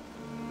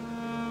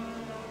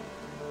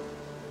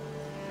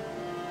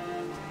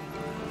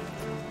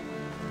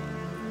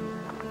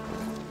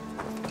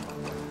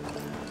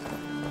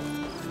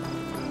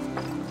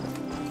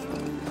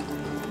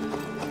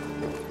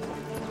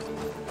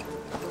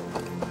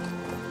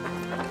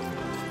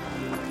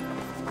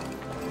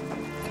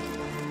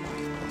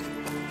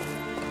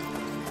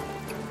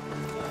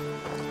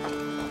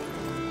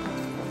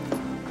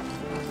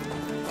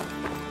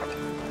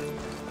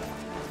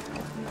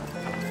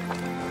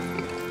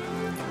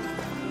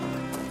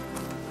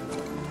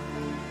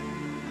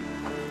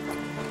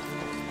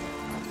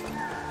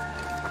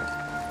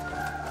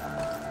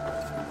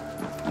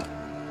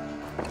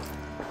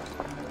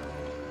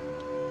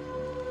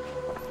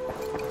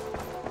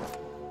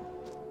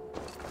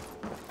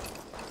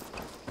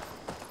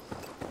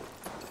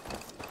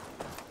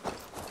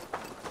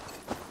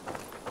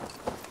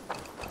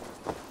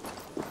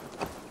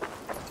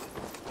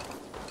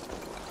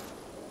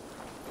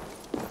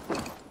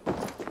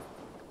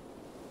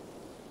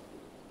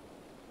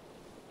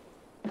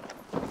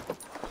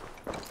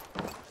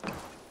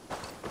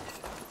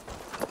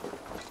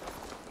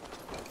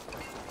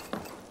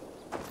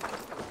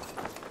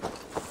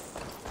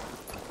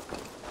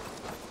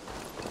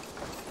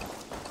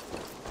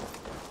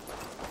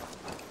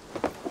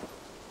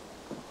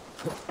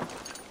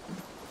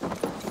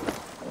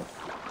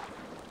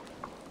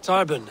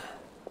 Tarbin,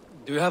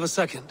 do you have a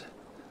second?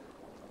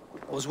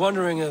 I was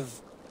wondering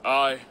if...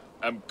 I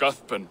am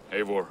Guthban,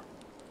 Eivor.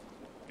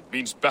 It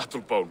means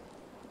battlebone.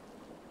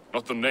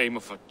 Not the name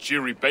of a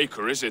cheery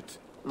baker, is it?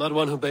 Not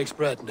one who bakes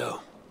bread,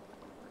 no.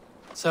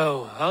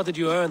 So, how did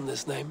you earn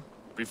this name?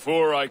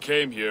 Before I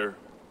came here,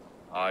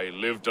 I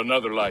lived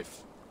another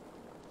life.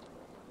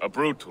 A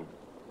brutal,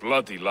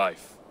 bloody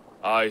life.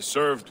 I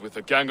served with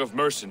a gang of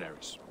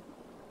mercenaries.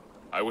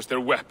 I was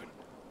their weapon,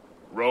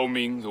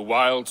 roaming the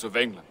wilds of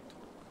England.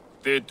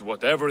 Did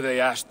whatever they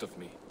asked of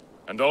me,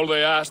 and all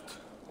they asked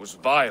was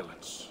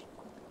violence.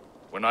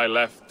 When I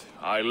left,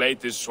 I laid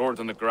this sword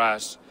on the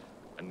grass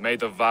and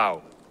made a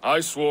vow.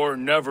 I swore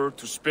never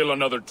to spill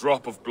another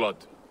drop of blood,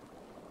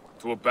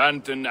 to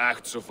abandon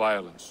acts of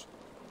violence,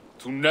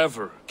 to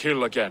never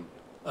kill again.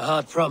 A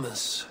hard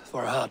promise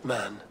for a hard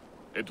man.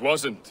 It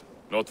wasn't,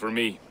 not for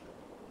me.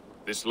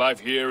 This life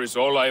here is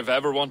all I've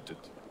ever wanted.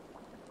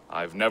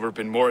 I've never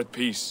been more at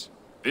peace.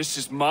 This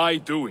is my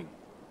doing.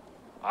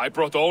 I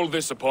brought all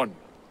this upon me.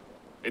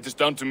 It is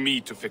down to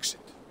me to fix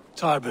it.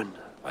 Tarbin,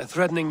 by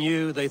threatening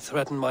you, they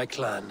threaten my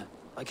clan.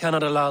 I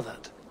cannot allow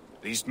that.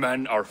 These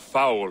men are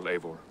foul,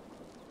 Eivor.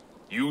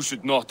 You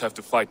should not have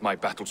to fight my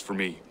battles for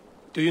me.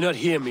 Do you not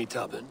hear me,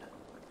 Tarbin?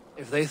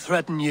 If they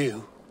threaten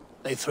you,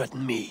 they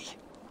threaten me.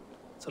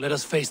 So let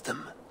us face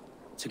them.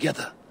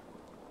 Together.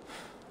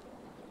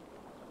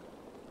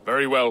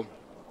 Very well.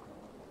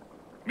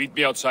 Meet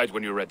me outside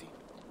when you're ready.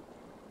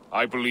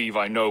 I believe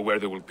I know where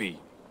they will be.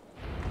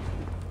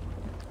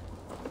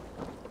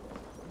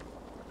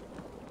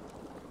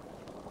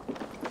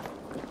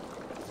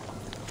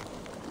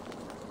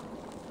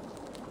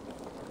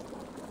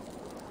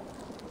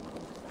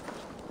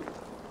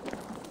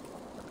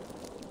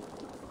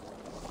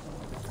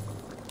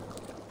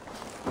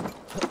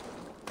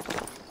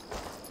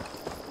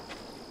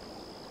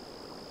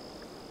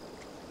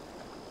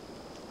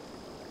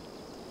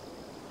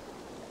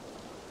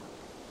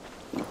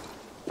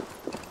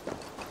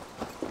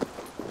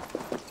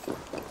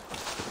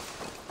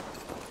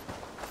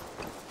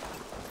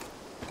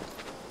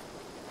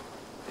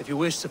 If you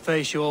wish to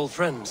face your old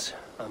friends,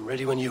 I'm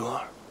ready when you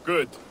are.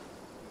 Good.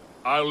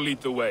 I'll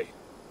lead the way.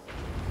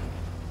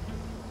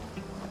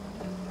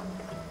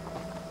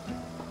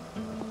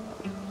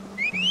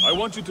 I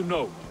want you to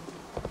know,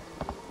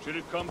 should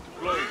it come to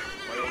blows,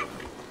 my old...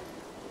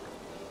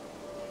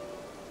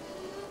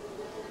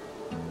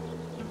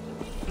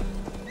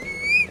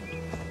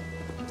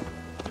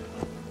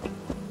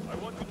 I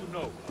want you to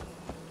know,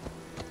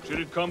 should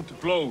it come to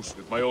blows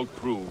with my old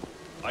crew,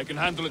 I can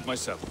handle it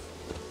myself.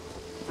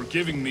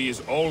 Forgiving me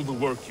is all the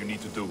work you need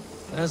to do.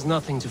 There's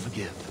nothing to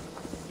forgive.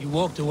 You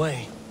walked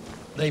away.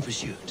 They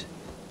pursued.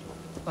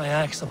 By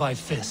axe or by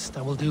fist,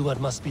 I will do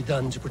what must be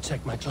done to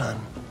protect my clan.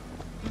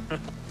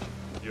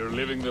 You're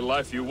living the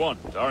life you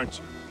want, aren't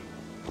you?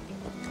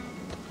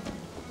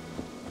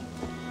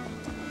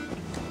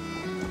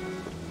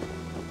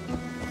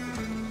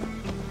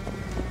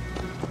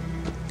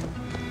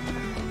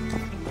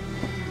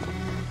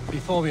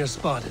 Before we are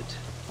spotted,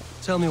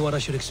 tell me what I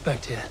should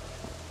expect here.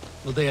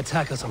 Will they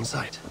attack us on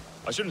sight?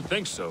 I shouldn't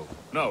think so.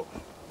 No.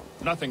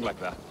 Nothing like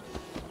that.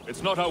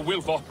 It's not how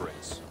Wilf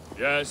operates.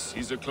 Yes,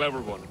 he's a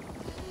clever one.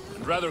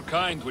 And rather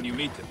kind when you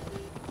meet him.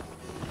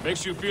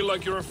 Makes you feel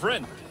like you're a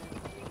friend.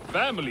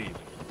 Family.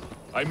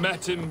 I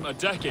met him a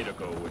decade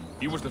ago, and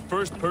he was the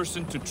first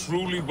person to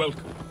truly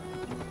welcome me.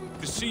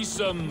 To see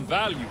some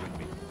value in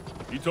me.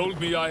 He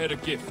told me I had a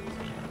gift.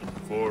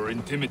 For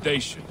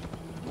intimidation.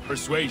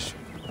 Persuasion.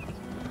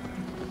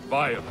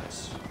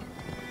 Violence.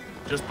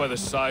 Just by the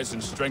size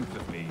and strength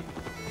of me,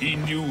 he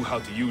knew how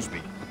to use me.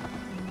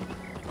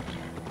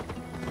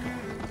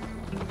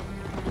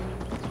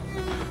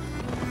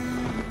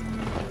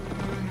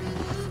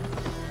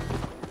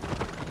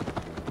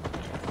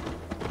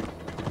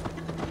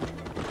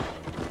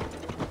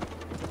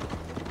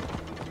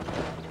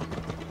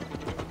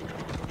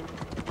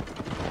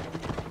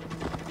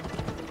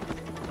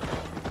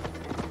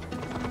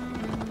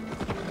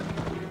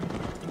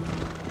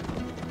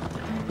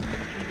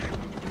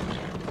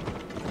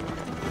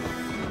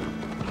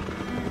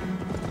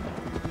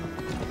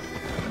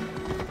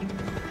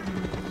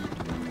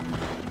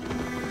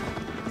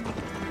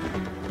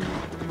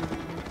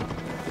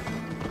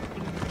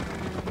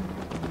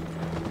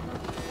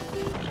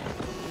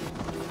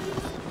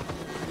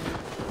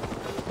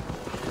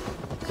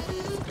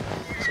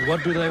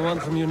 What do they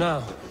want from you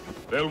now?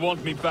 They'll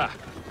want me back.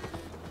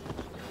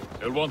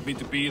 They'll want me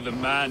to be the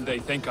man they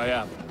think I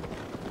am.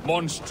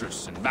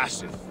 Monstrous and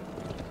massive.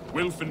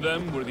 Wilf and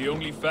them were the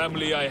only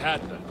family I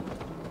had then.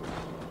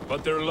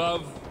 But their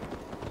love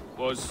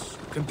was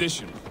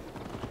conditional.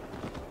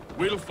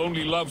 Wilf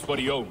only loves what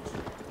he owns.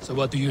 So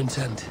what do you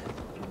intend?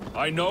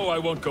 I know I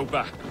won't go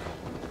back.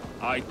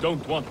 I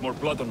don't want more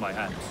blood on my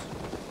hands.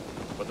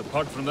 But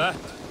apart from that,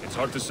 it's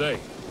hard to say.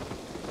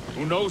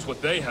 Who knows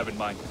what they have in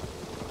mind?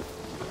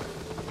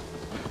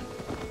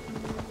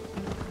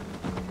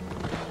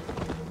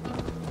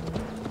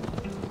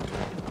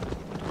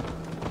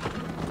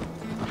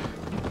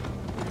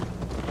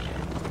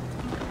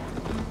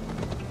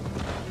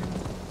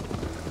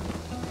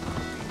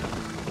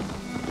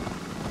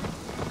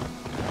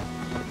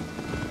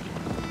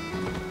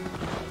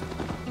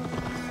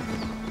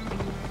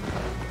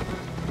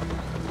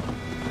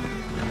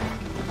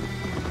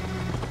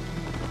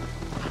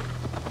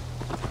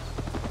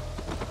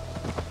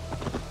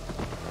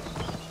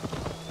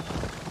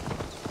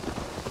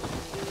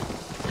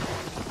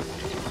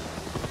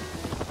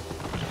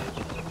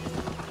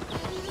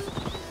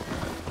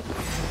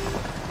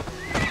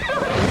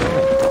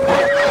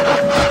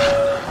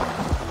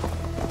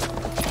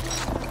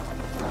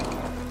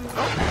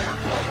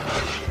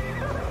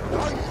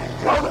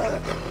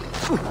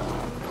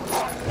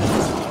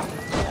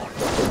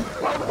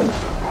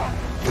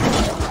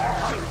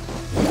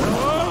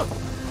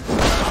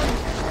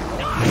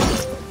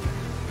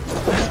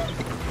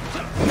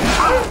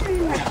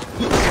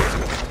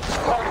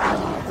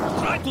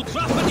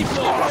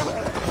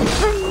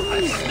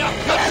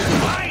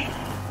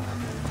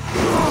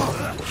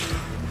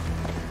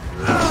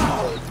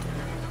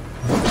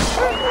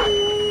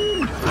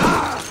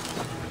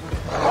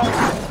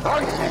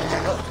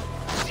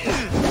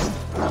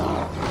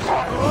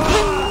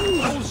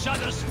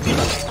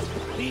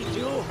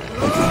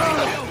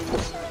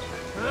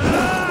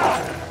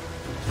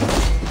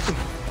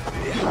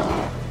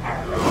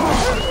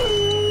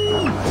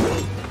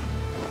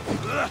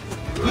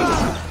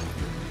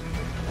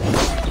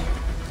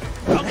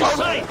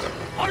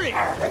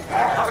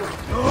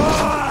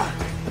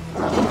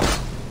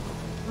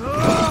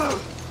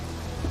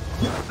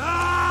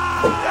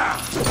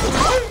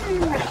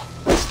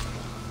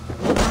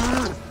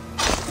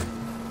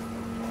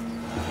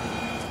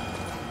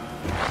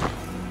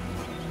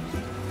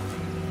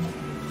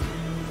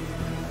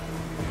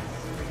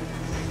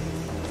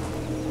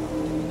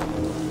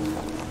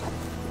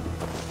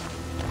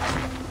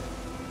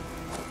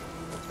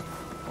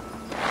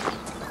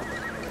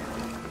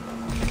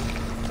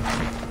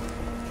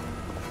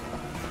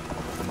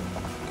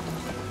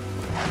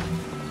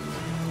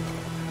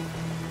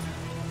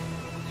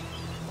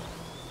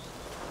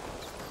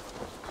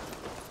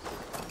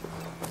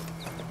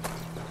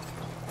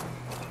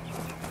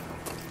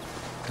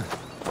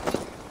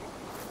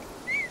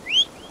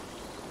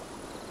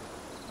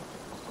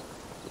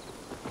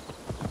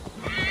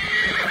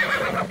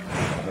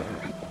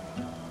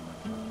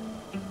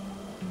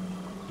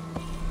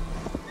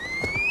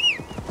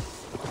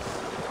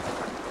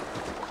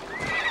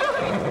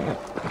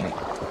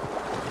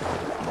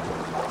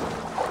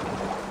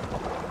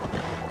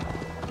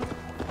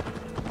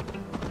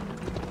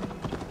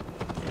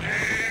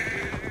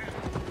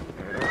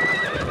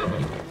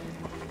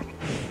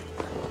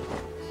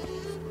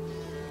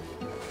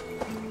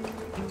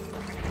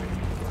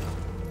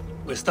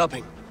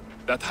 stopping?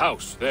 That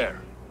house, there.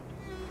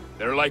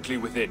 They're likely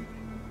within.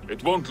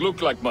 It won't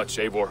look like much,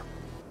 Eivor.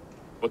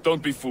 But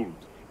don't be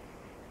fooled.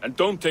 And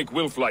don't take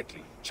Wilf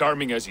lightly,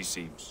 charming as he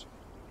seems.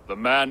 The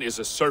man is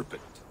a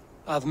serpent.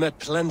 I've met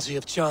plenty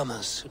of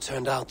charmers who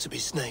turned out to be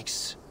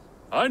snakes.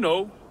 I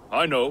know.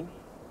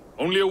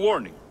 Only a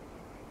warning.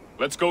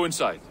 Let's go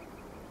inside.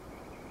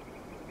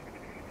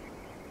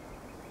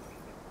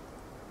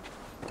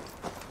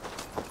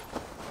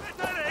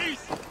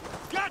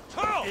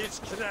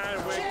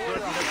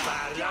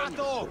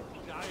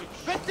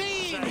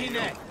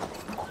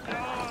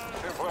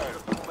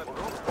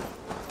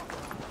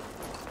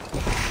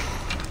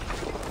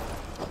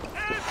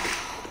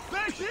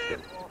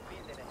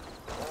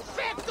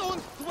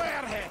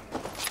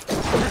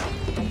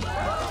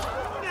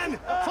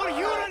 For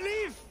your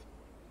relief!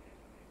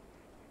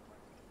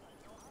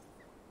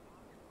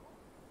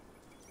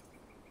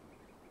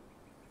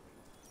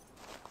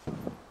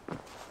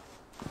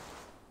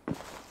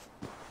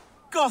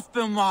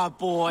 Gotham, my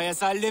boy,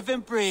 as I live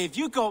and breathe,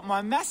 you got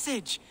my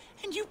message.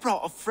 And you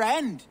brought a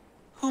friend.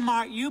 Who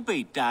might you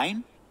be,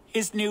 Dane?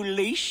 His new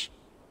leash?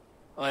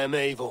 I am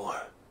Eivor,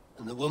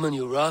 and the woman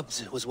you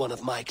robbed was one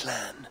of my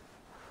clan.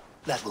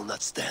 That will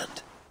not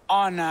stand.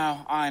 I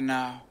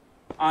know.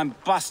 I'm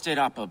busted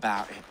up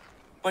about it.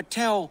 But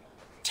tell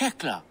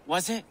Tekla,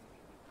 was it?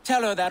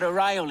 Tell her that her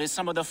ale is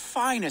some of the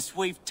finest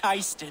we've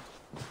tasted.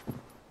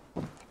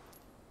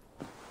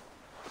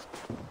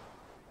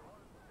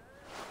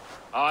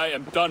 I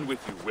am done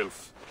with you,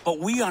 Wilf. But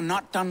we are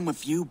not done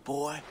with you,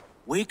 boy.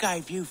 We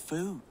gave you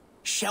food,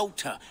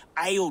 shelter,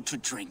 ale to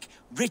drink,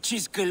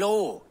 riches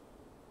galore.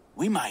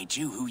 We made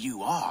you who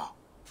you are.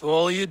 For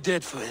all you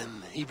did for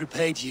him, he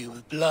repaid you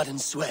with blood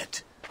and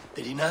sweat.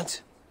 Did he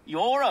not?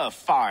 You're a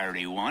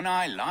fiery one,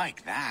 I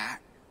like that.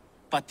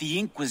 But the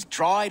ink was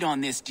dried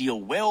on this deal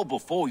well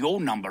before your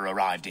number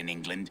arrived in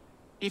England.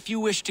 If you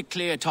wish to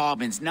clear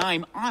Tarbin's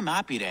name, I'm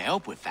happy to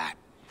help with that.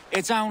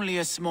 It's only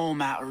a small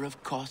matter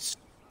of cost.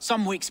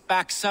 Some weeks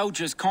back,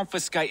 soldiers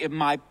confiscated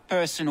my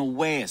personal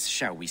wares,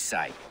 shall we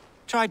say.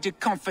 Tried to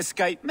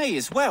confiscate me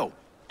as well,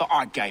 but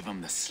I gave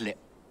them the slip.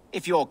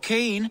 If you're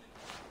keen,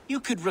 you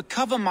could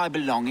recover my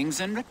belongings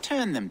and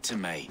return them to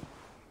me.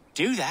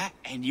 Do that,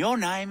 and your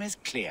name is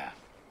clear.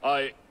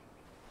 I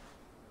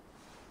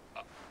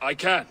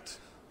can't.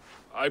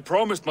 I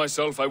promised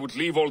myself I would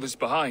leave all this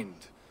behind.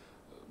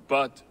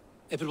 But...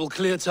 If it will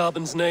clear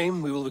Tarbin's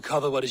name, we will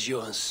recover what is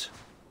yours.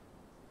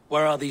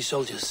 Where are these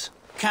soldiers?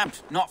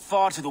 Camped not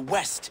far to the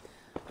west.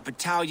 A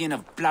battalion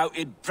of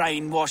bloated,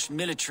 brainwashed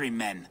military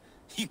men.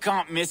 You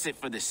can't miss it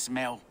for the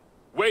smell.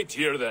 Wait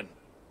here, then.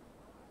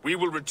 We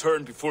will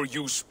return before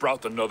you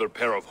sprout another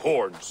pair of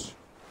horns.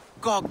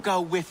 God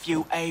go with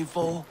you,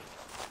 Eivor.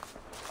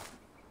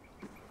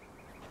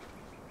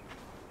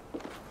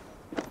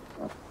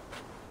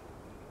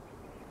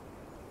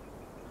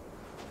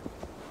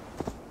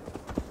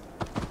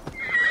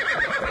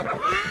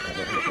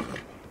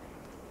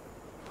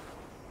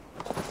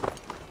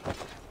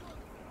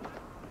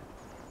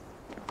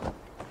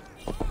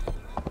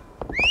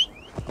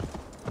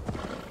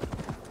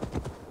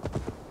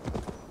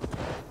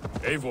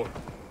 Eivor,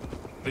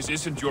 this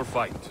isn't your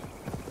fight.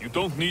 You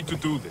don't need to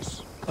do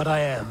this. But I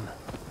am.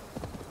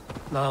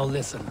 Now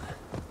listen.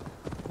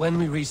 When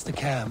we reach the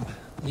camp,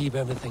 leave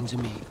everything to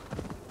me.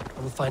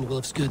 I will find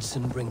Wilf's goods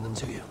and bring them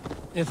to you.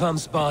 If I'm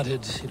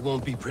spotted, it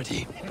won't be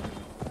pretty.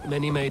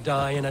 Many may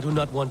die, and I do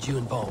not want you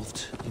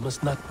involved. You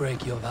must not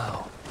break your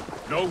vow.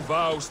 No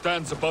vow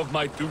stands above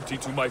my duty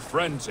to my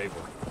friends,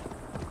 Eivor.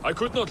 I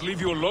could not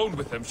leave you alone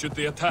with them should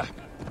they attack.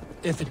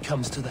 If it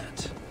comes to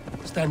that,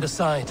 stand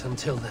aside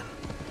until then.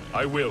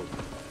 I will.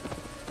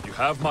 You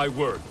have my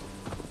word.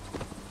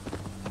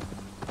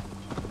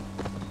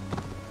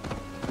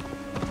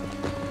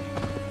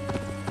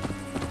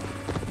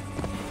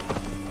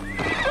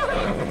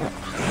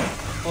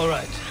 All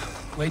right.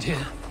 Wait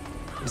here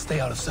and stay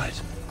out of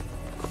sight.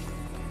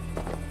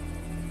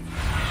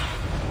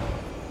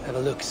 Have a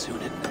look,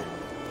 Sunan.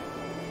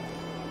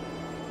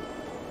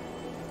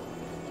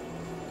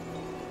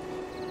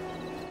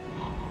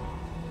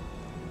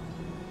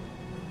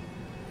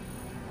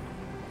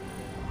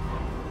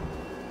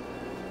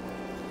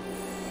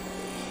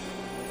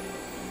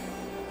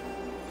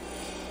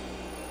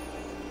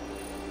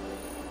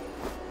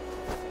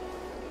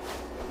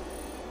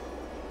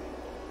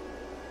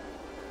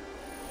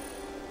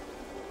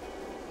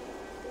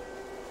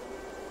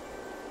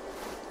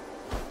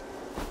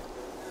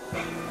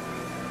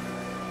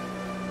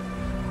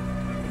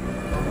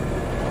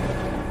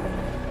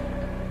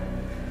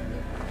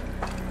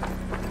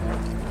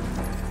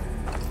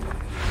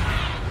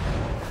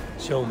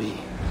 Show me.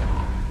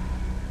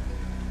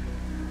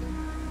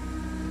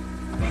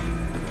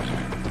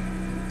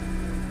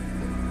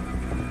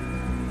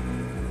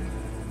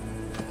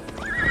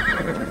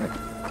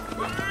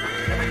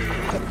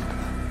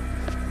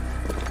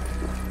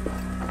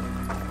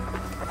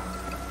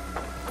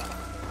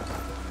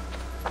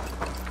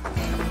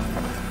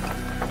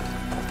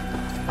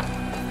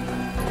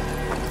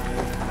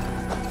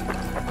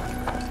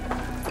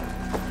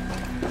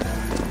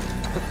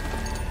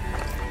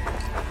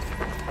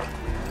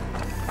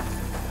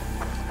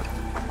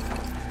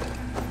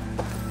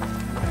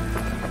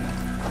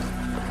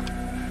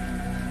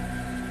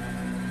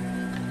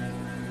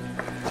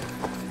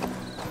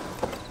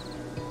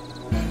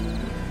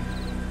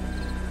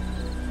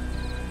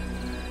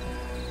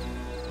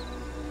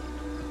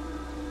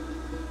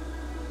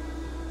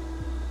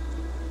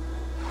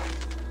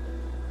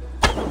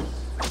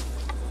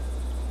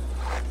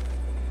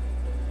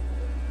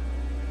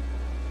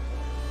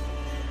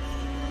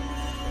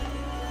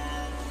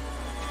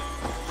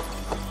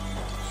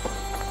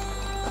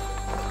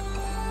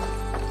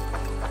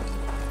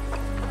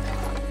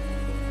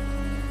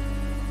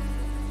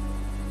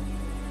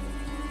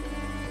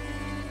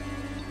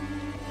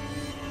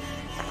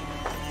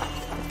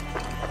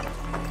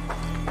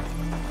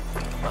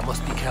 I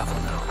must be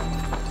careful now.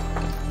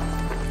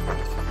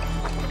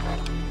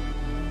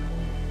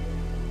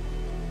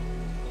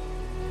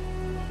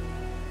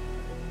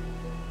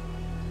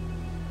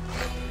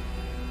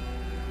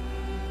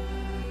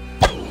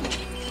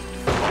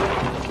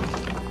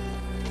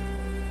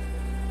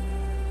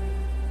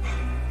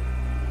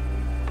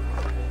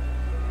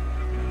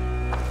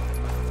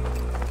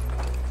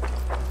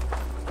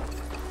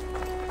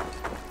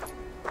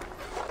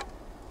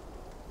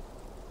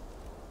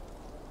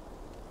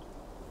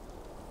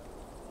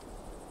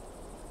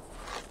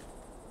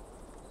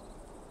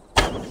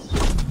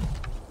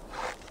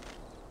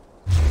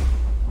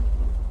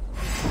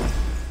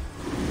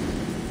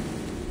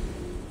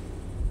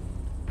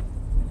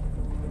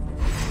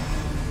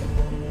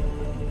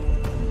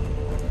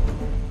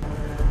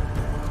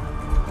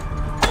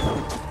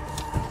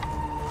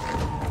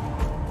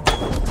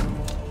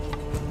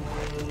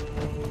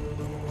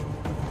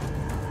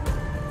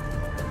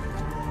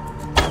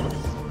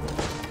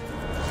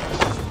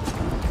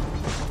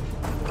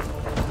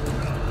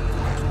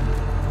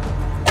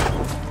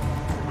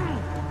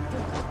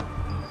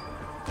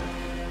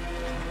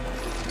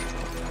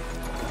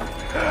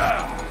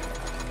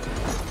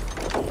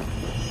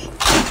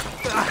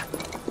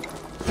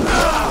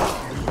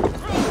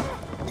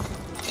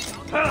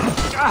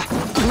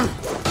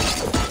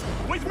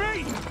 With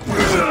me!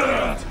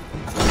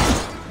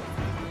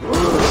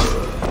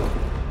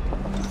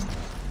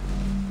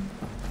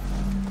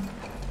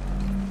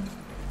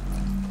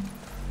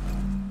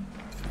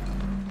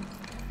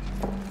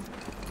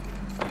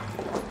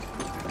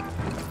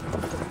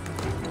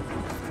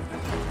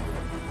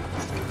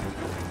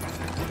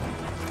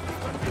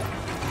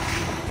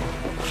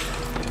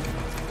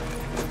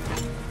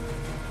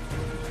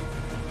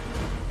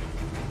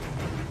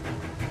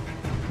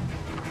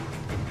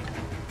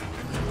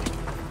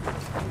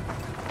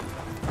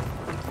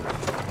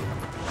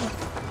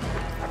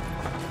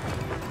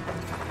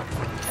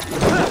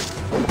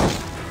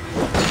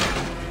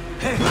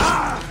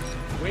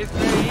 With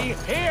me,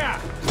 here!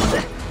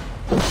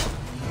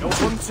 You're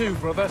one too,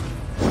 brother.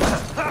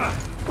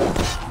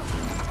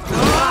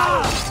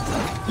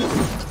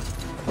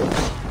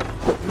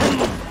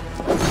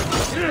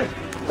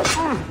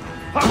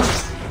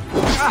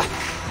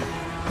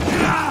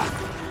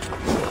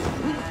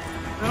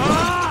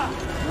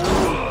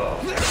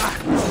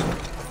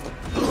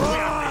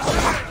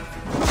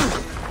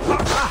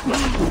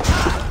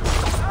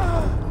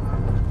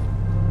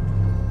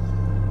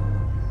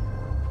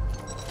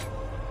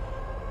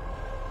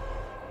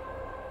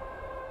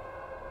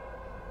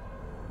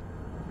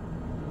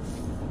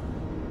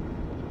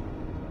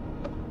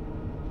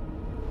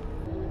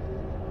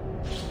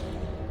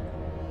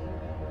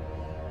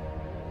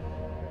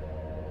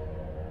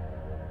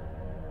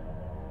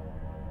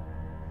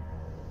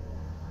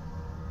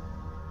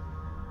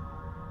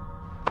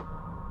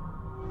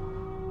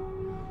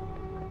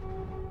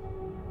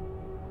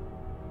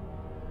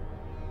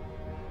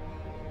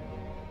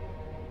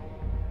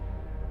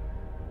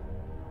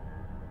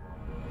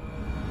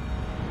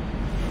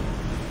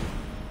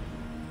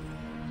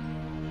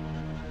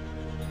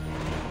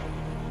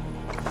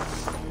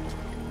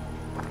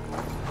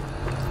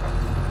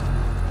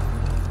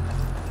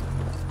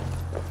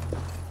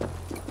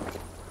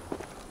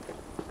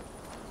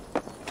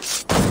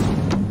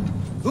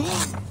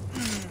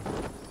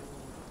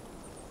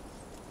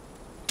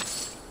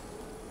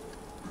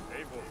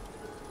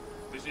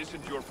 This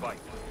isn't your fight.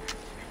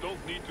 You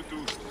don't need to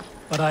do this.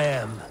 But I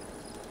am.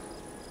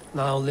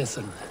 Now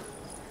listen.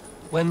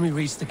 When we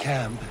reach the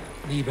camp,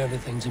 leave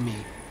everything to me.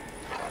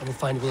 I will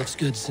find Wolf's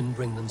goods and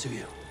bring them to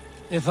you.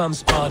 If I'm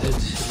spotted,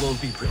 it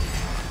won't be pretty.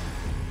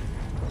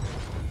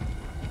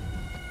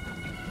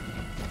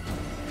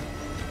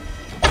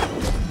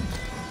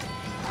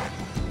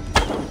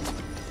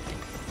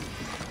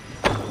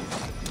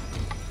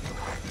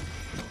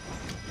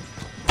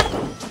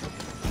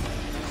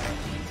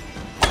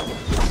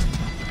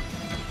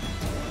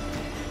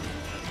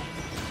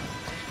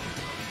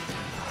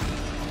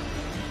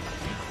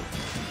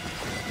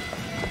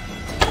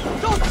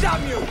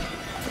 Damn you!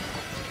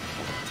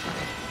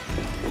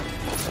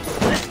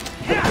 With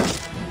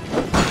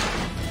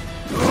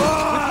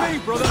me,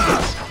 brother!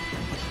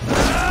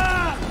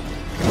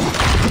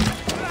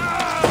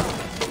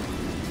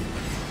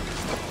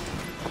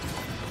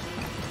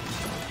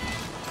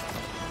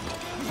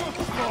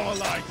 More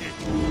like it.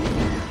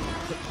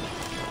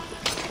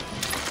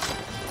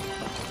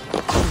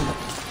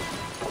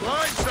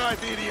 Blindside,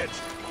 the idiot!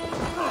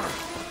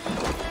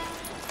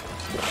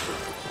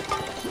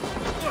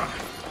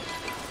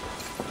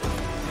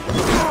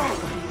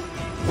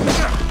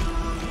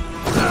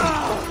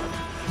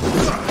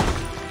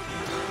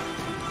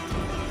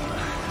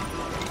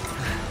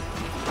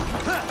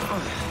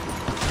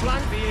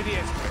 Flank the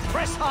idiot!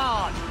 Press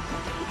hard!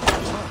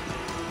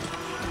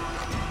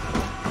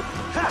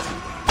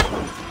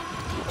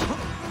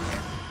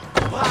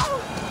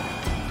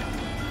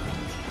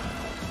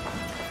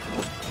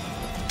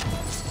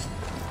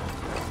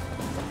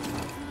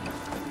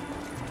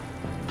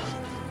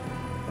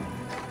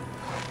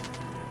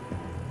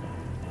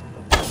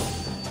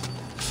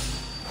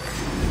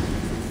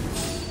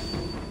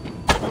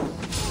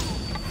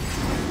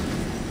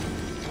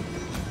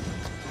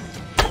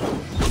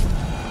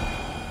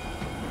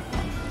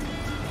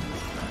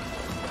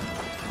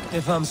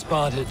 If I'm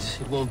spotted,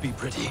 it won't be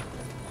pretty.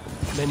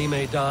 Many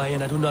may die,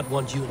 and I do not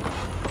want you.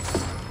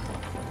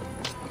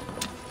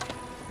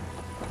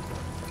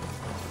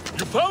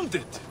 You found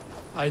it!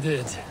 I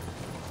did.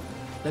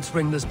 Let's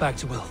bring this back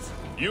to Wilf.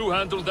 You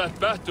handled that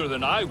better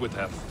than I would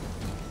have.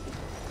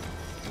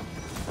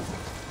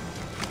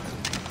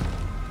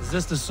 Is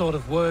this the sort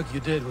of work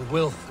you did with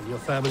Wilf and your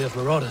family of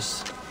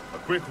marauders? A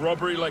quick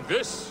robbery like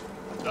this?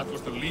 That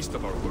was the least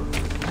of our work.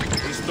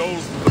 We stole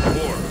from the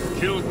poor,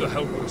 killed the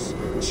helpless,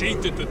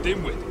 cheated the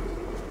dimwit.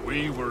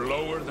 We were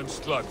lower than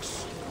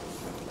slugs.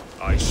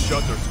 I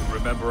shudder to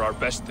remember our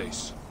best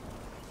days.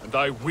 And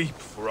I weep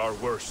for our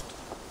worst.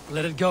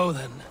 Let it go,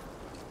 then.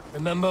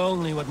 Remember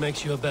only what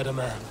makes you a better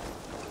man.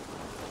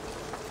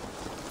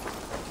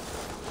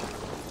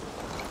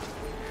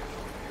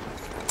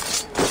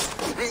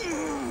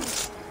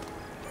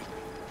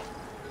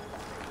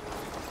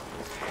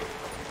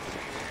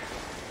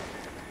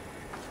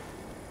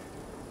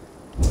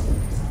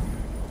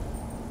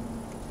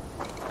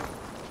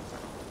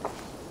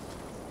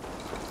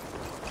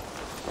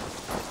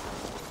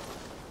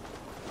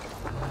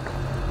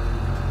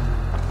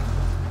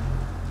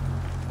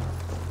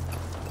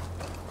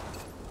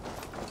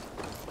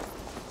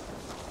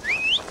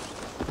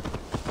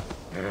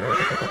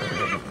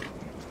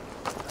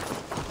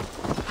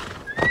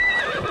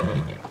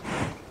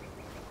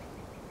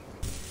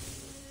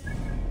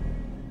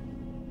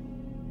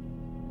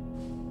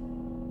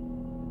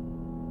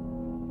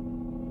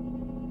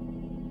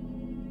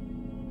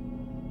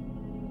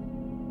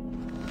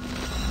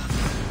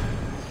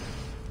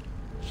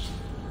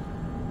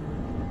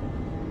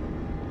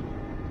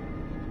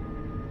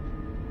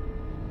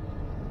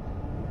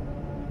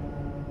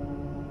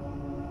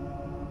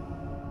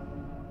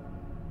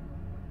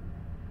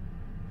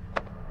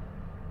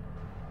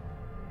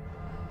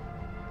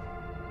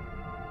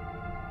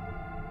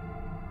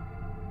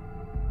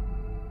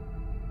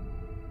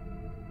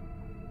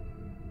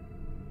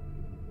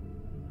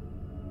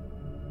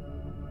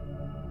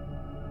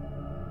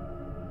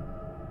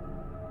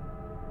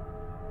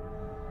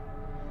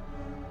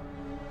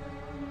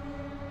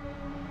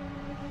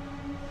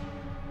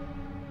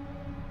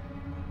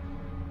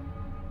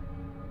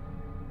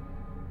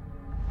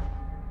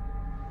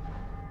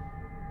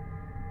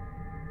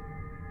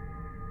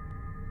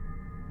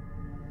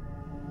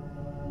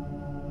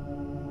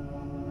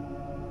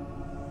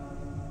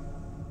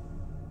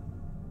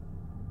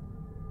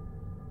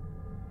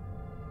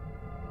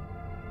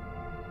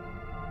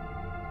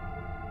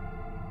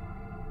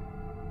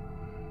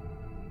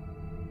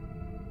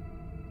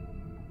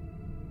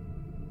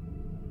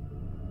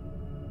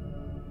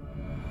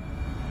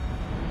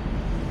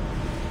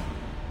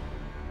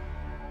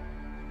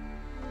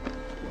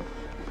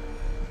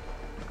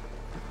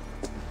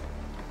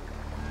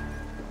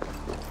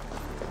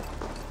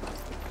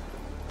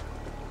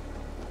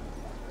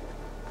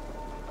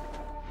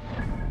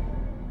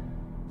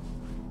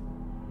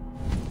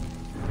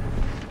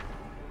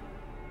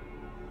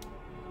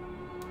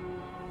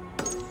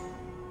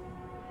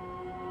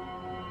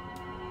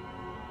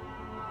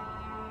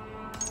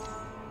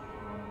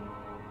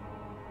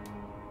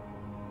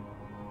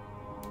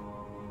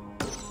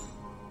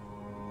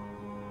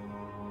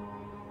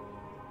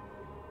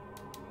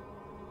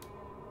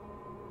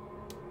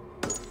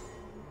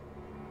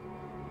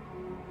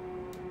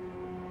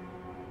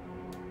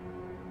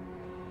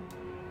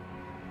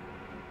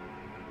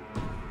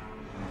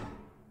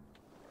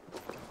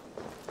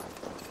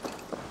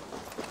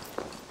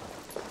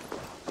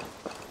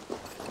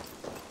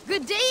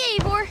 Good day,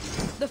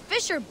 Eivor. The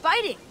fish are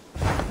biting.